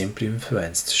proto-LSU simply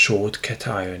influenced short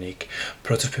cationic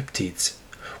protopeptides,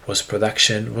 whose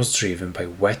production was driven by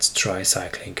wet-dry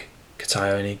cycling.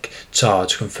 Cationic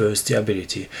charge confers the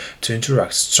ability to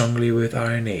interact strongly with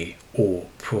RNA or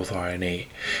proto-RNA,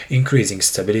 increasing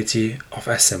stability of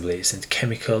assemblies and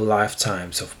chemical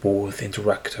lifetimes of both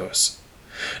interactors.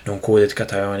 Non-coded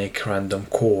cationic random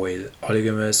coil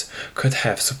oligomers could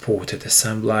have supported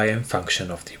assembly and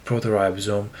function of the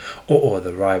protoribosome or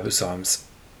other ribosomes.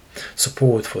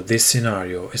 Support for this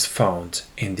scenario is found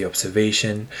in the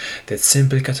observation that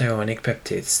simple cationic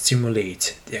peptides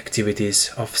stimulate the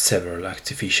activities of several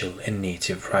artificial and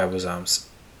native ribosomes.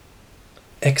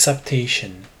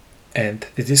 Exaptation and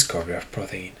the discovery of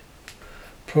protein.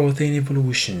 Protein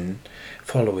evolution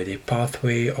followed a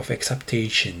pathway of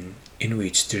exaptation in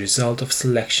which the result of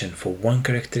selection for one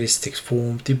characteristic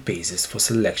formed the basis for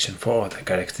selection for other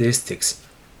characteristics.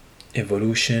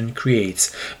 Evolution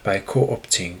creates by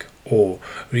co-opting or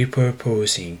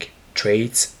repurposing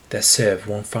traits that serve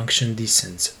one function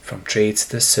descends from traits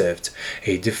that served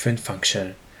a different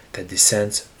function that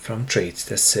descends from traits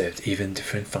that served even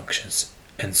different functions,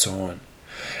 and so on.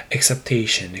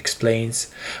 Exaptation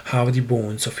explains how the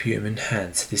bones of human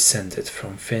hands descended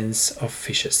from fins of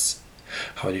fishes,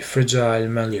 how the fragile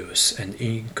malleus and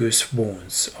incus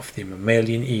bones of the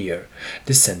mammalian ear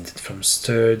descended from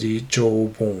sturdy jaw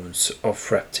bones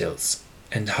of reptiles,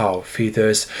 and how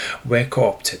feathers were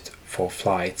co-opted for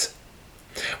flight.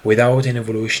 Without an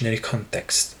evolutionary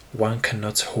context, one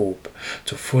cannot hope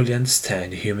to fully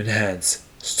understand the human hands,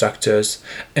 structures,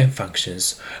 and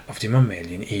functions of the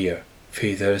mammalian ear,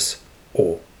 feathers,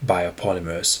 or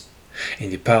biopolymers. In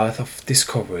the path of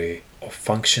discovery of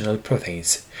functional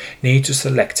proteins, nature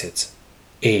selected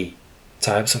a.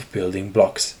 Types of building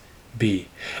blocks, b.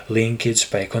 Linkage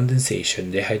by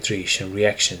condensation dehydration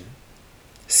reaction,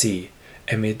 c.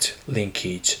 Amide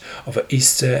linkage of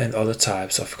ester and other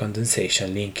types of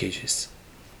condensation linkages,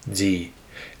 d.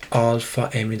 Alpha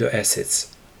amino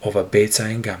acids over beta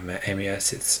and gamma amino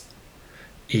acids,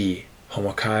 e.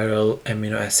 Homochiral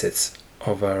amino acids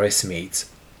over racemates,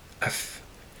 f.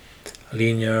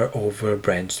 Linear over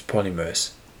branched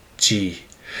polymers, g.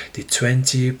 The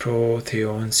 20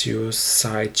 proteoseous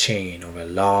side chain of a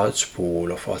large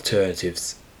pool of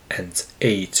alternatives, and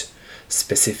 8.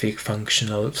 Specific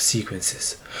functional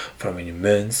sequences from an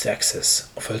immense access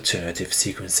of alternative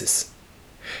sequences.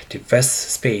 The vast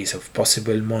space of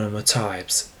possible monomer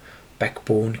types,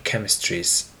 backbone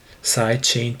chemistries, side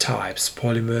chain types,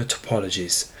 polymer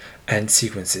topologies, and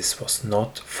sequences was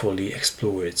not fully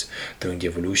explored during the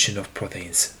evolution of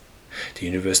proteins. The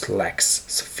universe lacks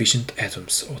sufficient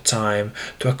atoms or time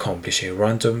to accomplish a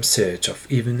random search of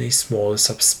even a small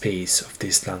subspace of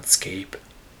this landscape.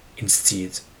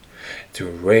 Instead, through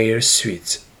a rare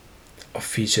suite of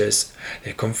features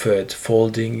that conferred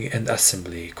folding and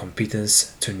assembly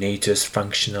competence to nature's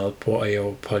functional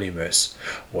biopolymers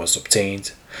was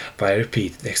obtained by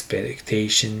repeated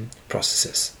expectation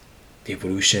processes. The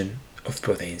evolution of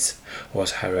proteins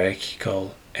was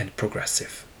hierarchical and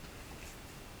progressive.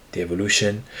 The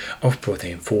evolution of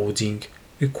protein folding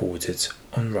recorded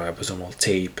on ribosomal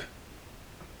tape.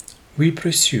 We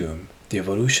presume the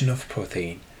evolution of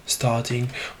protein starting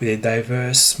with a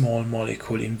diverse small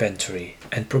molecule inventory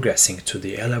and progressing to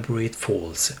the elaborate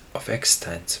folds of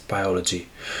extant biology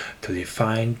to the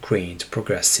fine-grained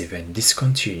progressive and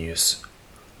discontinuous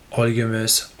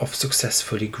oligomers of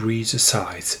successfully greater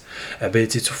size,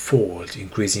 ability to fold,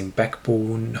 increasing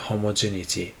backbone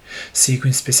homogeneity,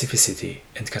 sequence specificity,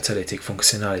 and catalytic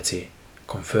functionality,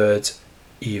 conferred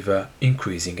ever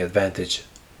increasing advantage.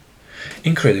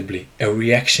 Incredibly, a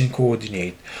reaction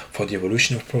coordinate for the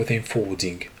evolution of protein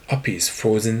folding appears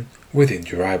frozen within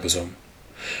the ribosome.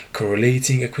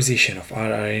 Correlating acquisition of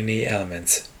rRNA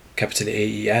elements, capital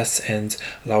AES and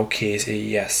lowercase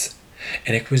AES,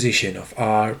 and acquisition of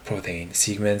R protein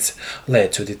segments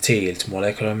led to a detailed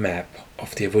molecular map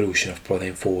of the evolution of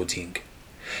protein folding.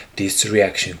 This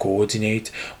reaction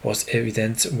coordinate was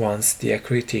evident once the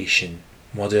accretion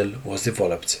model was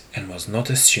developed and was not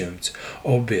assumed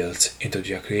or built into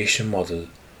the accretion model,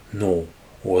 nor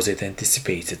was it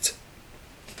anticipated.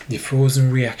 The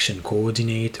frozen reaction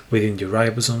coordinate within the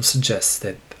ribosome suggests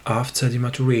that after the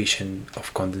maturation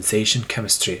of condensation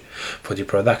chemistry for the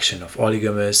production of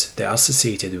oligomers that are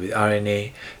associated with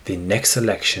RNA, the next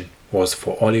selection was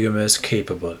for oligomers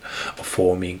capable of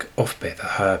forming of beta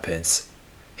hairpins.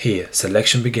 Here,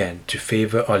 selection began to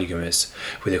favor oligomers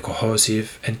with a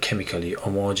cohesive and chemically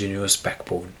homogeneous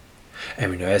backbone.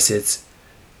 Amino acids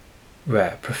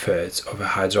were preferred over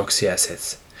hydroxy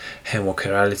acids.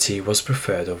 Homochirality was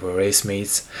preferred over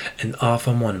racemates, and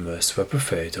alpha monomers were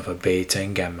preferred over beta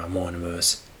and gamma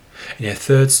monomers. In a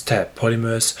third step,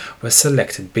 polymers were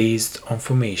selected based on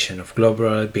formation of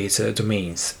global beta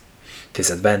domains. This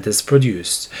advantage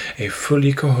produced a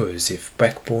fully cohesive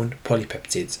backbone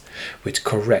polypeptide with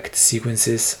correct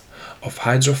sequences of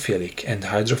hydrophilic and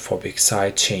hydrophobic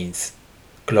side chains.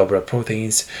 Global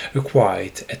proteins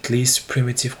required at least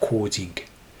primitive coding,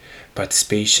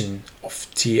 participation of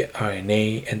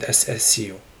tRNA and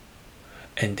SSU,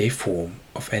 and a form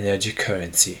of energy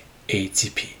currency,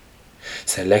 ATP.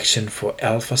 Selection for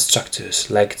alpha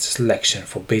structures lagged selection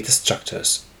for beta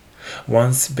structures.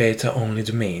 Once beta-only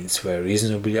domains were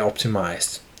reasonably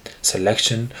optimized,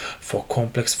 selection for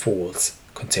complex folds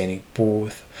containing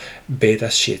both beta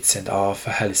sheets and alpha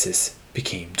helices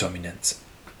became dominant.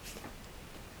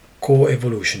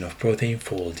 Co-evolution of protein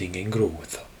folding and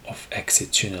growth of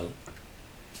exit tunnel.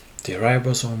 The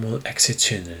ribosomal exit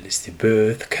tunnel is the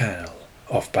birth canal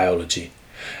of biology.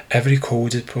 Every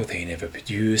coded protein ever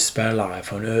produced by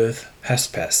life on Earth has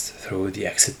passed through the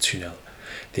exit tunnel.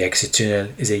 The exit tunnel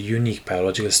is a unique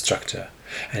biological structure,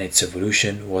 and its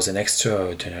evolution was an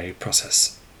extraordinary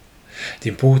process. The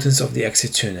importance of the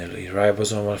exit tunnel in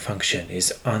ribosomal function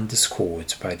is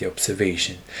underscored by the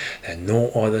observation that no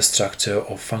other structure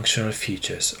or functional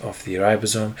features of the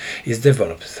ribosome is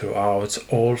developed throughout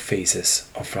all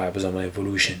phases of ribosomal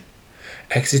evolution.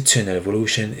 Exit tunnel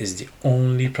evolution is the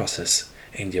only process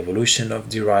in the evolution of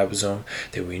the ribosome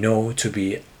that we know to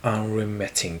be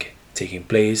unremitting, taking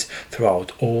place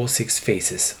throughout all 6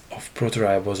 phases of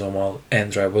protoribosomal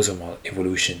and ribosomal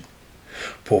evolution.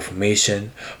 Pore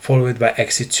formation, followed by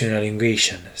exit tunnel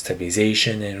elongation,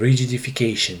 stabilization, and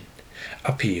rigidification,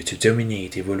 appear to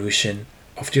dominate evolution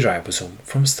of the ribosome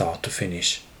from start to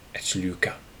finish at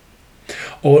Leuca.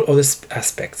 All other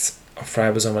aspects of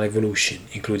ribosomal evolution,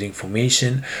 including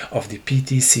formation of the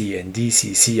PTC and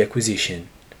DCC acquisition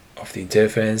of the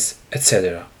interference,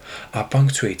 etc., are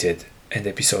punctuated and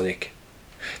episodic.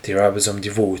 The ribosome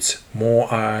devotes more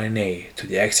RNA to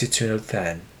the exit tunnel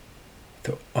than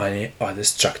to any other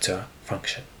structure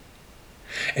function.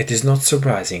 It is not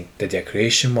surprising that the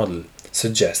accretion model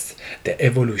suggests that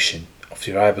evolution of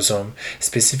the ribosome,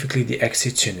 specifically the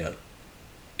exit tunnel,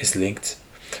 is linked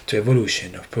to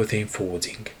evolution of protein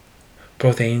folding.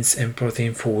 Proteins and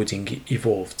protein folding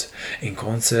evolved in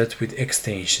concert with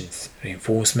extensions,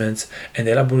 reinforcement, and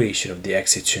elaboration of the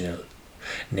exit tunnel.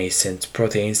 Nascent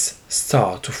proteins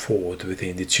start to fold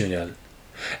within the tunnel.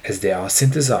 As they are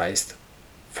synthesized,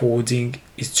 folding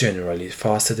is generally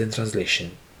faster than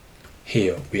translation.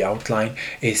 Here we outline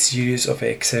a series of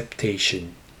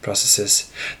acceptation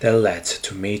processes that led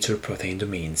to major protein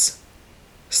domains.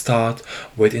 Start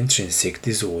with intrinsic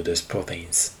disorders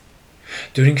proteins.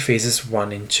 During phases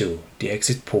 1 and 2, the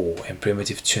exit pore and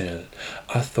primitive tunnel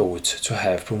are thought to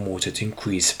have promoted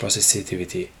increased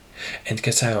processivity and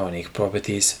cationic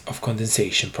properties of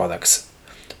condensation products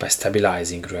by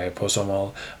stabilizing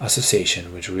ribosomal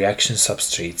association with reaction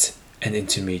substrates and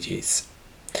intermediates.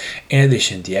 In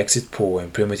addition, the exit pore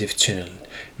and primitive tunnel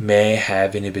may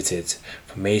have inhibited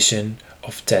formation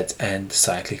of dead-end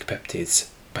cyclic peptides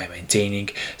by maintaining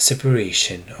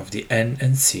separation of the N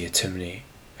and C termini.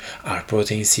 Our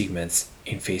protein segments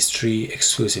in phase 3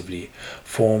 exclusively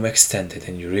form extended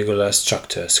and irregular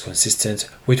structures consistent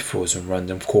with frozen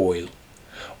random coil,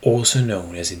 also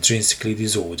known as intrinsically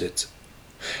disordered.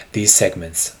 These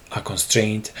segments are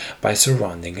constrained by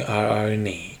surrounding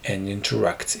rRNA and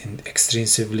interact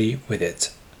extensively with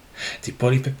it. The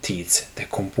polypeptides that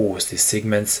compose these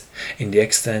segments in the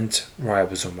extant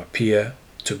ribosome appear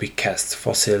to be cast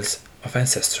fossils of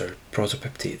ancestral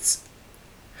protopeptides.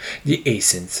 The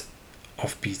ascent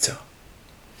of beta.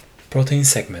 Protein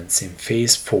segments in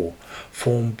phase 4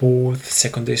 form both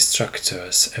secondary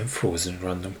structures and frozen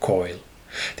random coil.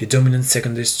 The dominant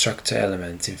secondary structure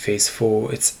element in phase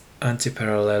 4 is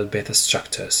antiparallel beta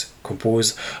structures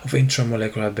composed of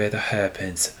intramolecular beta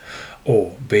hairpins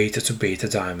or beta-to-beta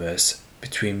dimers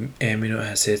between amino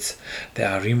acids that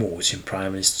are remote in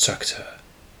primary structure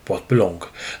but belong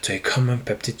to a common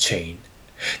peptide chain.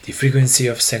 The frequency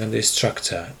of secondary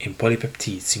structure in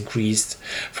polypeptides increased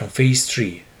from phase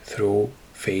 3 through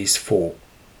phase 4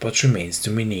 but remains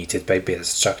dominated by beta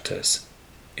structures.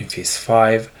 In phase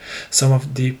 5, some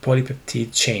of the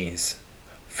polypeptide chains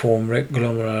form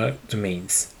glomerular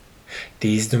domains.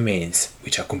 These domains,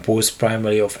 which are composed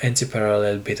primarily of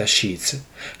antiparallel beta sheets,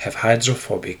 have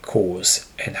hydrophobic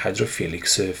cores and hydrophilic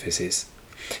surfaces.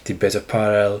 The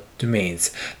beta-parallel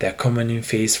domains that are common in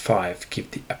phase 5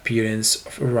 give the appearance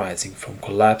of arising from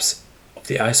collapse of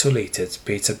the isolated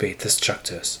beta-beta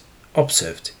structures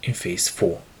observed in phase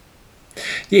 4.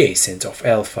 The ascent of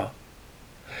alpha.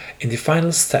 In the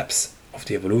final steps of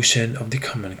the evolution of the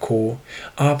common core,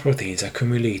 our proteins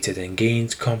accumulated and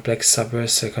gained complex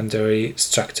super-secondary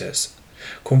structures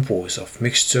composed of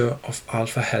mixture of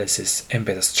alpha helices and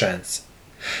beta strands.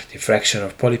 The fraction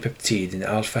of polypeptide in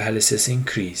alpha helices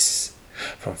increases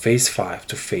from phase 5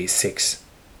 to phase 6.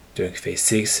 During phase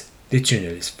 6, the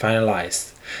tunnel is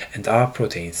finalized and our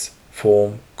proteins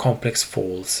form complex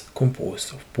folds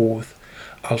composed of both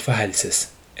alpha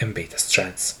helices and beta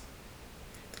strands.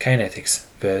 Kinetics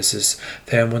versus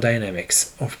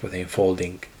thermodynamics of protein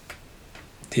folding.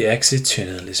 The exit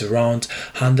tunnel is around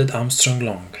 100 Armstrong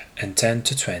long and 10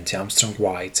 to 20 Armstrong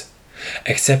wide.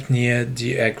 Except near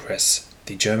the egress,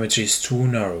 the geometry is too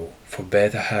narrow for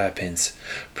beta hairpins,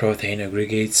 protein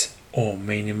aggregates, or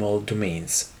minimal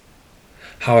domains.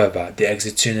 However, the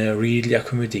exit tunnel really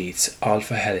accommodates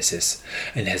alpha helices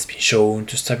and has been shown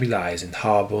to stabilize and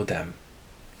harbor them.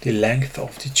 The length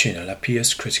of the tunnel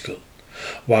appears critical.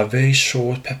 While very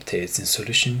short peptides in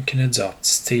solution can adopt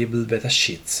stable beta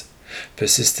sheets,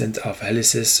 persistent alpha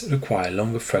helices require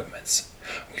longer fragments,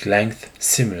 with length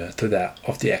similar to that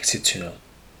of the exit tunnel.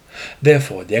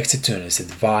 Therefore, the exit tunnel is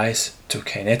advised to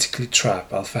kinetically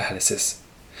trap alpha helices.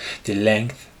 The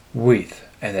length, width,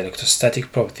 and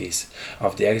electrostatic properties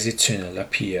of the exit tunnel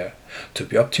appear to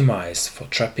be optimized for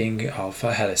trapping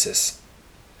alpha helices.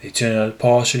 The tunnel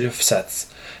partially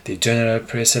offsets the general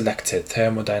preselected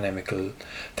thermodynamical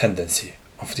tendency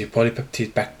of the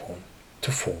polypeptide backbone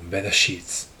to form beta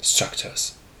sheets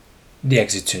structures. The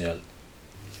exit tunnel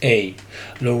A.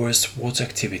 Lowers water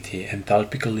activity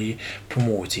enthalpically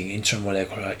promoting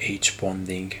intramolecular H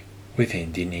bonding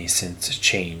within the nascent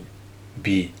chain.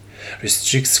 B.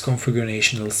 Restricts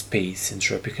configurational space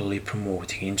entropically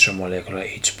promoting intramolecular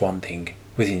H bonding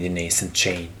within the nascent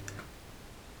chain.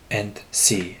 And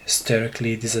C.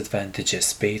 Sterically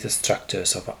disadvantages beta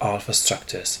structures over alpha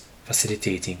structures,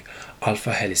 facilitating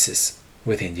alpha helices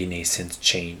within the nascent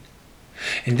chain.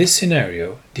 In this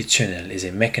scenario, the tunnel is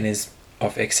a mechanism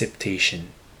of excitation.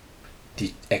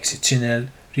 The exit tunnel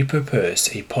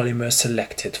repurposes a polymer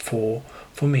selected for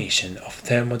formation of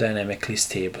thermodynamically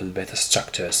stable beta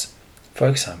structures, for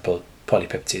example,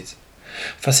 polypeptides,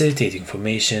 facilitating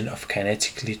formation of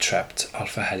kinetically trapped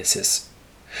alpha helices.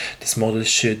 This model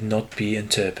should not be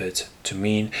interpreted to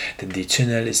mean that the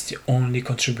tunnel is the only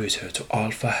contributor to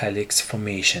alpha helix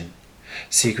formation.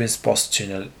 Sequence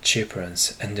post-tunnel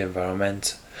chaperones and the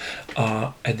environment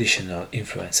are additional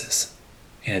influences.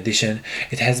 In addition,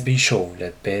 it has been shown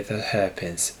that beta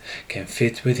hairpins can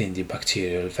fit within the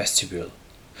bacterial vestibule,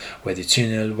 where the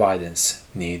tunnel widens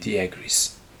near the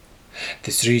egress.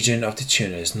 This region of the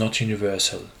tunnel is not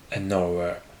universal and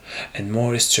narrower and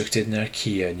more restricted in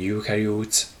archaea and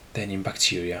eukaryotes than in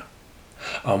bacteria.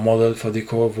 Our model for the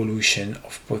co-evolution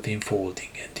of protein folding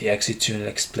and the exit tunnel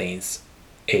explains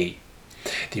A.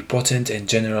 The potent and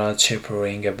general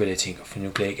chaperoning ability of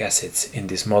nucleic acids. In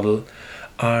this model,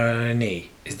 RNA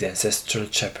is the ancestral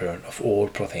chaperone of all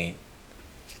protein.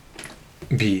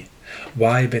 B.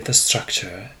 Why beta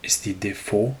structure is the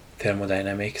default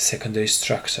thermodynamic secondary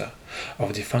structure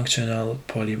of the functional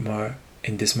polymer.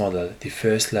 In this model, the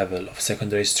first level of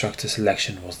secondary structure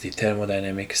selection was the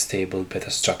thermodynamic stable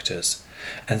beta structures,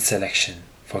 and selection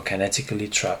for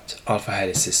kinetically trapped alpha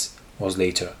helices was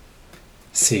later.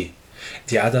 C.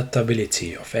 The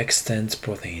adaptability of extant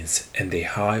proteins and the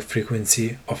high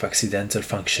frequency of accidental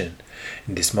function.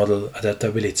 In this model,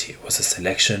 adaptability was a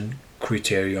selection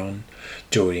criterion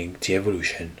during the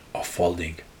evolution of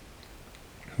folding.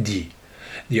 D.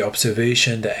 The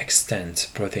observation that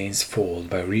extant proteins fold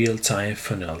by real-time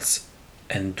funnels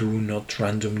and do not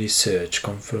randomly search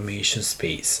conformation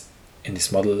space. In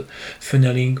this model,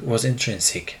 funneling was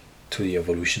intrinsic to the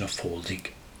evolution of folding.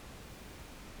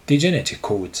 The genetic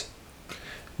code.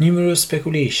 Numerous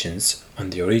speculations on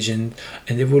the origin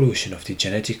and evolution of the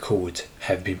genetic code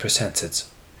have been presented.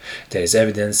 There is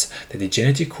evidence that the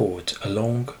genetic code,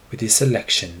 along with the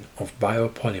selection of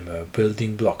biopolymer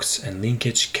building blocks and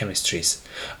linkage chemistries,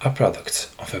 are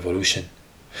products of evolution.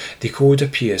 The code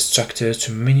appears structured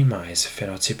to minimize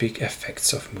phenotypic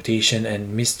effects of mutation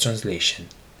and mistranslation.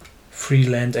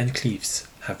 Freeland and Cleaves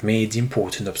have made the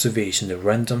important observation that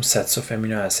random sets of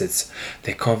amino acids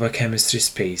that cover chemistry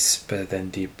space better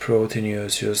than the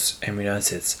proteinaceous amino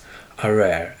acids are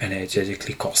rare and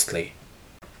energetically costly.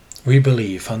 We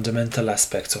believe fundamental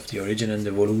aspects of the origin and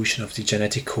evolution of the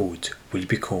genetic code will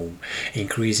become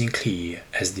increasingly clear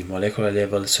as the molecular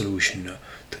level solution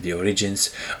to the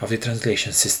origins of the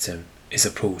translation system is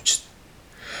approached.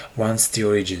 Once the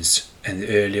origins and the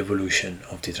early evolution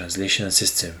of the translational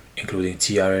system, including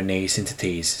tRNA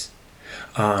synthetase,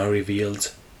 are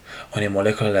unrevealed, on a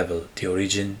molecular level the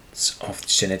origins of the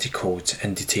genetic code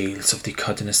and details of the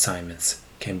codon assignments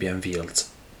can be unveiled.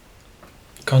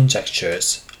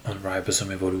 Conjectures on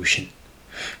ribosome evolution.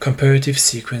 Comparative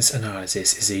sequence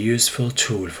analysis is a useful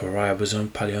tool for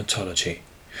ribosome paleontology.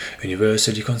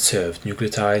 Universally conserved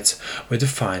nucleotides were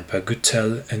defined by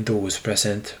Guttel and those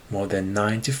present more than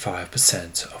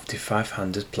 95% of the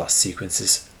 500 plus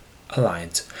sequences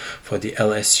aligned for the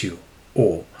LSU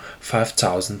or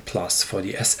 5000 plus for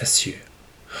the SSU.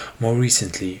 More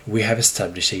recently, we have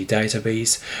established a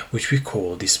database which we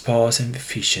call the Sparse and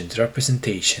Efficient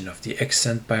Representation of the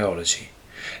Extant Biology,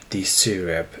 the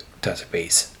SEREB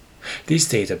database. This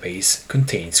database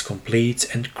contains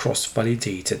complete and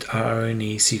cross-validated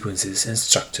rRNA sequences and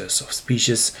structures of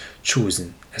species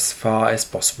chosen as far as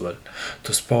possible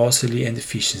to sparsely and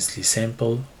efficiently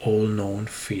sample all known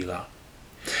phyla.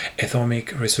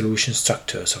 Atomic resolution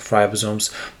structures of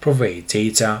ribosomes provide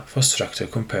data for structure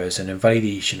comparison and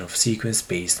validation of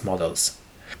sequence-based models.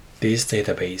 This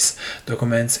database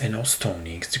documents an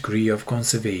astounding degree of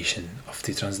conservation of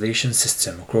the translation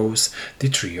system across the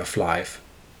tree of life.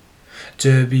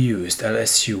 Derby used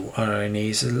LSU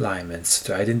RNase alignments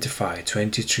to identify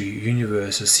 23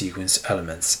 universal sequence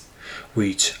elements,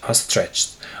 which are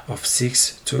stretched of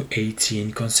 6 to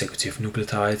 18 consecutive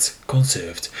nucleotides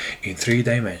conserved in 3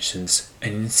 dimensions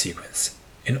and in sequence,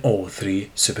 in all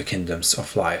 3 superkingdoms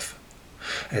of life.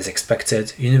 As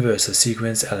expected, universal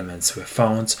sequence elements were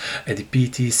found at the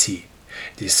PTC,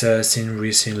 the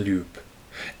Sersin-Resin loop,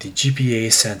 the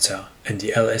GPA center, and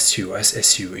the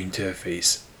LSU-SSU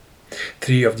interface.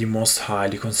 3 of the most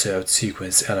highly conserved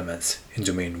sequence elements in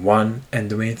domain 1 and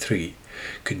domain 3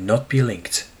 could not be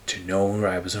linked to known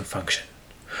ribosome function.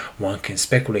 One can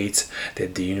speculate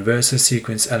that the universal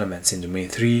sequence elements in domain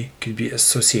 3 could be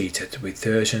associated with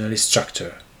tertiary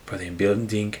structure, protein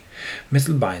building,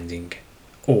 metal binding,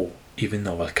 or even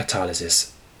novel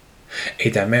catalysis. A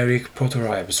dimeric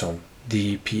protoribosome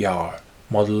 (DPR)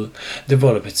 model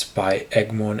developed by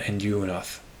Egmont and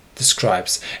Unath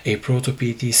describes a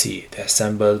proto-PTC that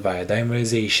assembled via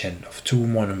dimerization of 2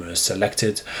 monomers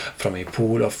selected from a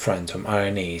pool of random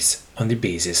RNAs on the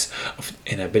basis of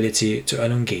inability to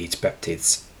elongate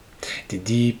peptides. The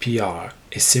DPR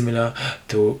is similar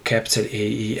to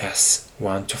AES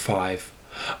 1-5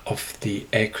 of the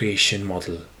accretion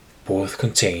model. Both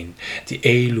contain the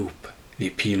A loop, the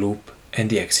P loop,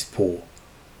 and the exit pore.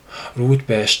 Ruth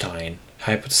Bernstein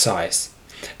hypothesized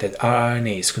that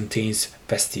rRNase contains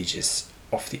vestiges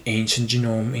of the ancient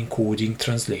genome encoding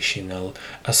translational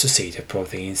associated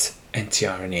proteins and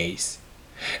tRNAs.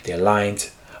 They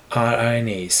aligned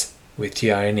rRNase with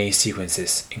tRNA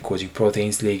sequences encoding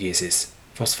proteins, ligases,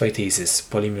 phosphatases,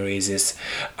 polymerases,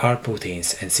 R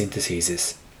proteins, and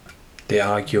synthetases. They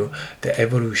argue the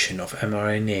evolution of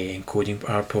mRNA encoding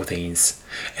R proteins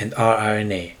and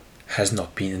rRNA has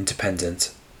not been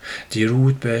independent. The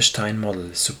Ruth-Bernstein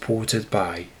model is supported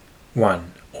by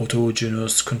 1.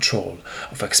 Autogenous control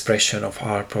of expression of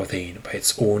R protein by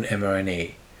its own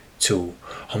mRNA. 2.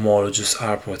 Homologous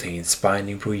R proteins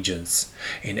binding regions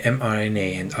in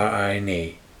mRNA and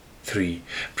rRNA. 3.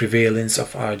 Prevalence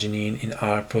of arginine in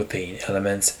R protein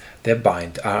elements that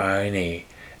bind rRNA.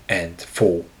 And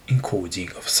 4.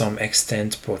 Encoding of some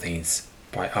extant proteins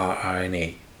by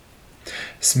rRNA.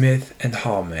 Smith and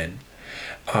Harman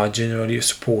are generally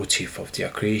supportive of the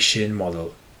accretion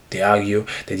model. They argue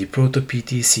that the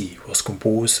proto-PTC was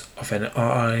composed of an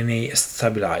rRNA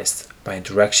stabilized by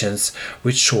interactions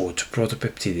with short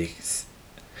protopeptides,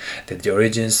 that the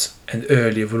origins and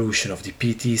early evolution of the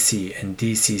PTC and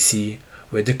DCC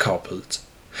were decoupled,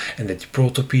 and that the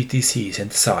proto-PTC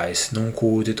synthesized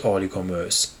non-coded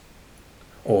oligomers.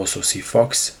 Also see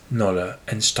Fox, Noller,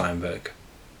 and Steinberg.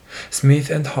 Smith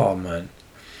and Harman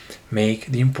make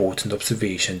the important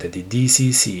observation that the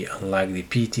DCC, unlike the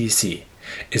PTC,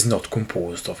 is not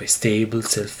composed of a stable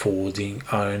self-folding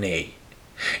RNA.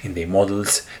 In their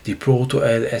models, the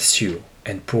proto-LSU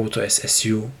and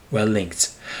proto-SSU were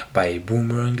linked by a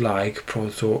boomerang-like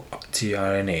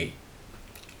proto-tRNA.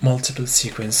 Multiple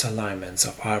sequence alignments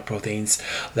of R proteins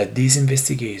led these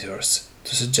investigators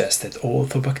to suggest that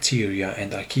orthobacteria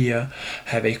and archaea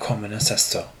have a common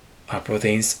ancestor. R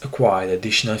proteins acquired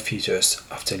additional features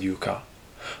after LEUCA.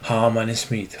 Harman and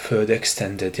Smith further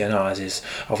extended the analysis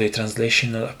of the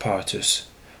translational apparatus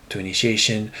to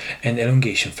initiation and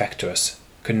elongation factors,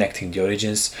 connecting the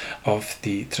origins of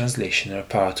the translational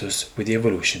apparatus with the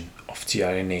evolution of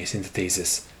tRNA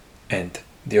synthetases and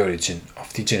the origin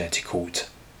of the genetic code.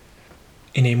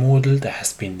 In a model that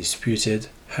has been disputed,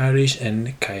 Harish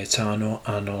and Cayetano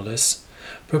Arnoldes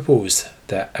proposed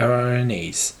that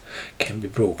rRNAs can be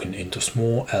broken into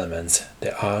small elements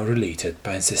that are related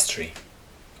by ancestry.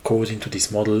 According to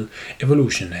this model,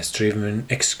 evolution has driven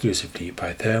exclusively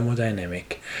by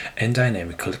thermodynamic and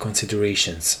dynamical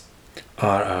considerations.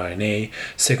 rRNA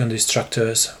secondary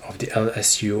structures of the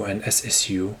LSU and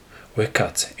SSU were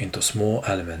cut into small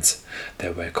elements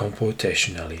that were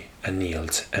computationally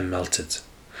annealed and melted.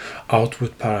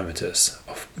 Output parameters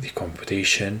of the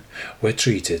computation were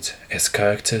treated as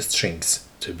character strings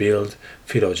to build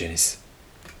phylogenies.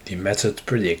 The method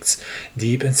predicts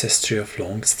deep ancestry of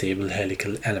long stable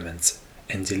helical elements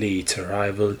and the late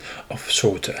arrival of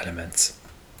shorter elements.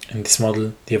 In this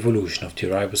model, the evolution of the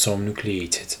ribosome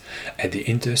nucleated at the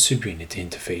intersubunit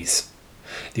interface.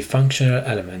 The functional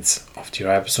elements of the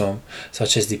ribosome,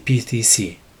 such as the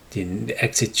PTC, the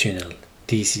exit tunnel,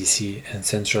 TCC, and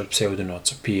central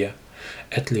pseudonodes, appear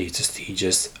at later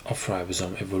stages of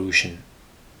ribosome evolution.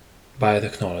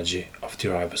 Biotechnology of the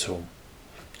ribosome.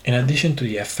 In addition to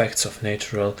the effects of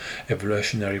natural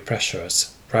evolutionary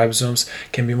pressures, ribosomes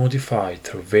can be modified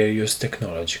through various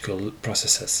technological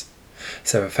processes.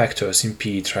 Several factors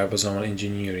impede ribosomal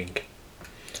engineering.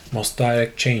 Most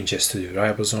direct changes to the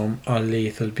ribosome are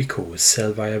lethal because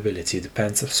cell viability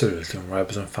depends absolutely on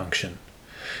ribosome function.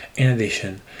 In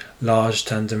addition, large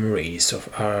tandem arrays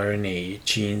of rRNA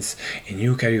genes in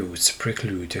eukaryotes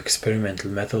preclude experimental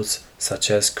methods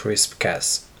such as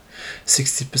CRISPR-Cas.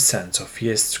 60% of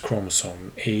yeast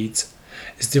chromosome 8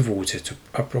 is devoted to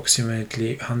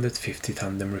approximately 150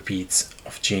 tandem repeats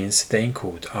of genes that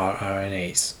encode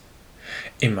rRNAs.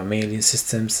 In mammalian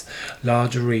systems,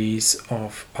 large arrays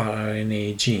of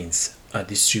rRNA genes are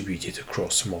distributed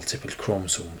across multiple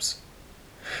chromosomes.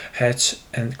 Hatch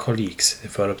and colleagues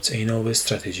developed a novel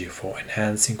strategy for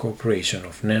enhancing incorporation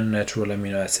of non-natural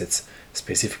amino acids,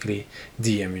 specifically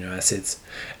D amino acids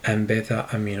and beta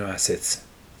amino acids,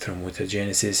 through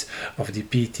mutagenesis of the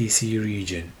PTC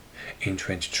region in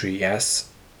 23S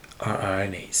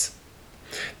rRNAs.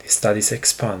 The studies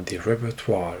expand the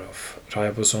repertoire of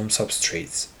ribosome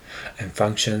substrates and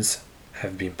functions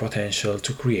have been potential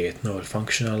to create novel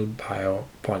functional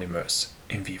biopolymers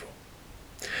in vivo.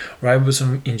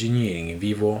 Ribosome engineering in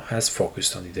vivo has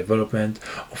focused on the development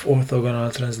of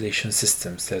orthogonal translation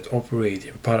systems that operate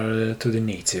in parallel to the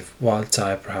native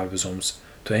wild-type ribosomes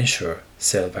to ensure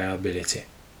cell viability.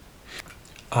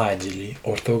 Ideally,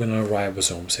 orthogonal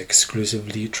ribosomes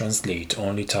exclusively translate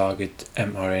only target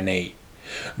mRNA.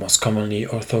 Most commonly,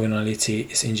 orthogonality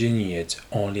is engineered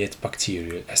only at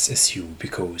bacterial SSU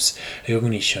because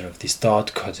recognition of the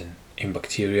start codon in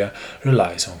bacteria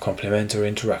relies on complementary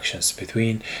interactions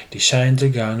between the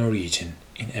Shine-Dragano region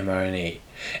in mRNA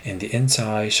and the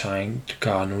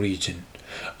anti-Shine-Dragano region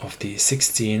of the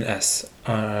 16S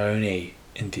rRNA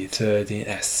in the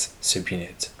 13S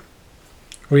subunit.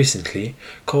 Recently,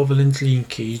 covalent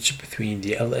linkage between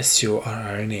the LSU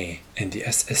rRNA and the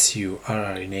SSU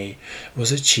rRNA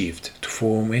was achieved to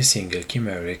form a single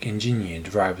chimeric engineered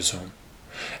ribosome.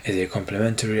 As a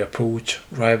complementary approach,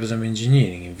 ribosome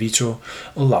engineering in vitro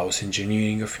allows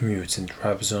engineering of mutant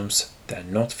ribosomes that are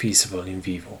not feasible in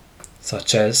vivo,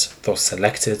 such as those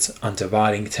selected under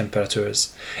varying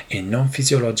temperatures, in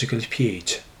non-physiological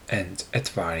pH, and at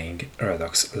varying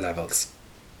redox levels.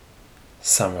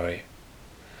 Summary.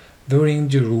 During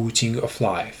the rooting of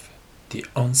life, the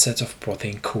onset of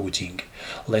protein coding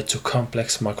led to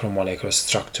complex macromolecular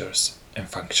structures and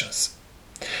functions.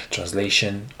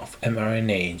 Translation of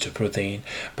mRNA into protein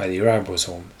by the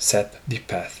ribosome set the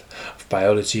path of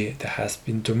biology that has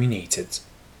been dominated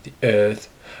the Earth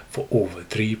for over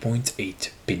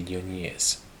 3.8 billion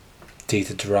years.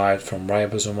 Data derived from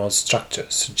ribosomal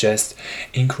structures suggest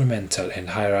incremental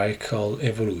and hierarchical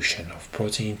evolution of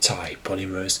protein-type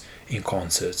polymers in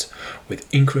concert with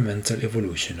incremental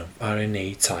evolution of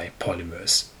RNA-type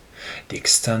polymers. The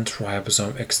extant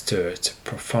ribosome exerts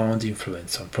profound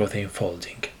influence on protein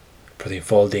folding. Protein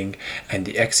folding and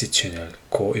the exit tunnel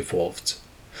co-evolved.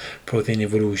 Protein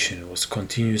evolution was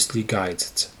continuously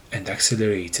guided and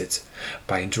accelerated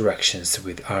by interactions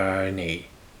with RNA.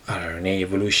 RNA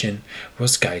evolution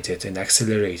was guided and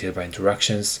accelerated by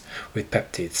interactions with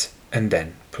peptids and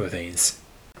then proteins.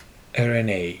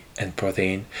 RNA and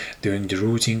protein during the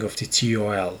rooting of the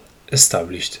TOL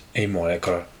established a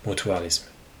molecular mutualism.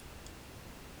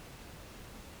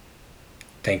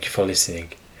 Thank you for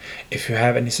listening. If you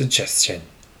have any suggestion,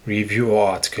 review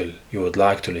or article you would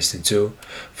like to listen to,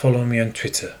 follow me on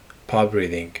Twitter,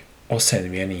 pubreading, or send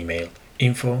me an email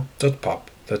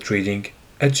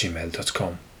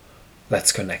info.pub.reading@gmail.com.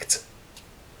 Let's connect.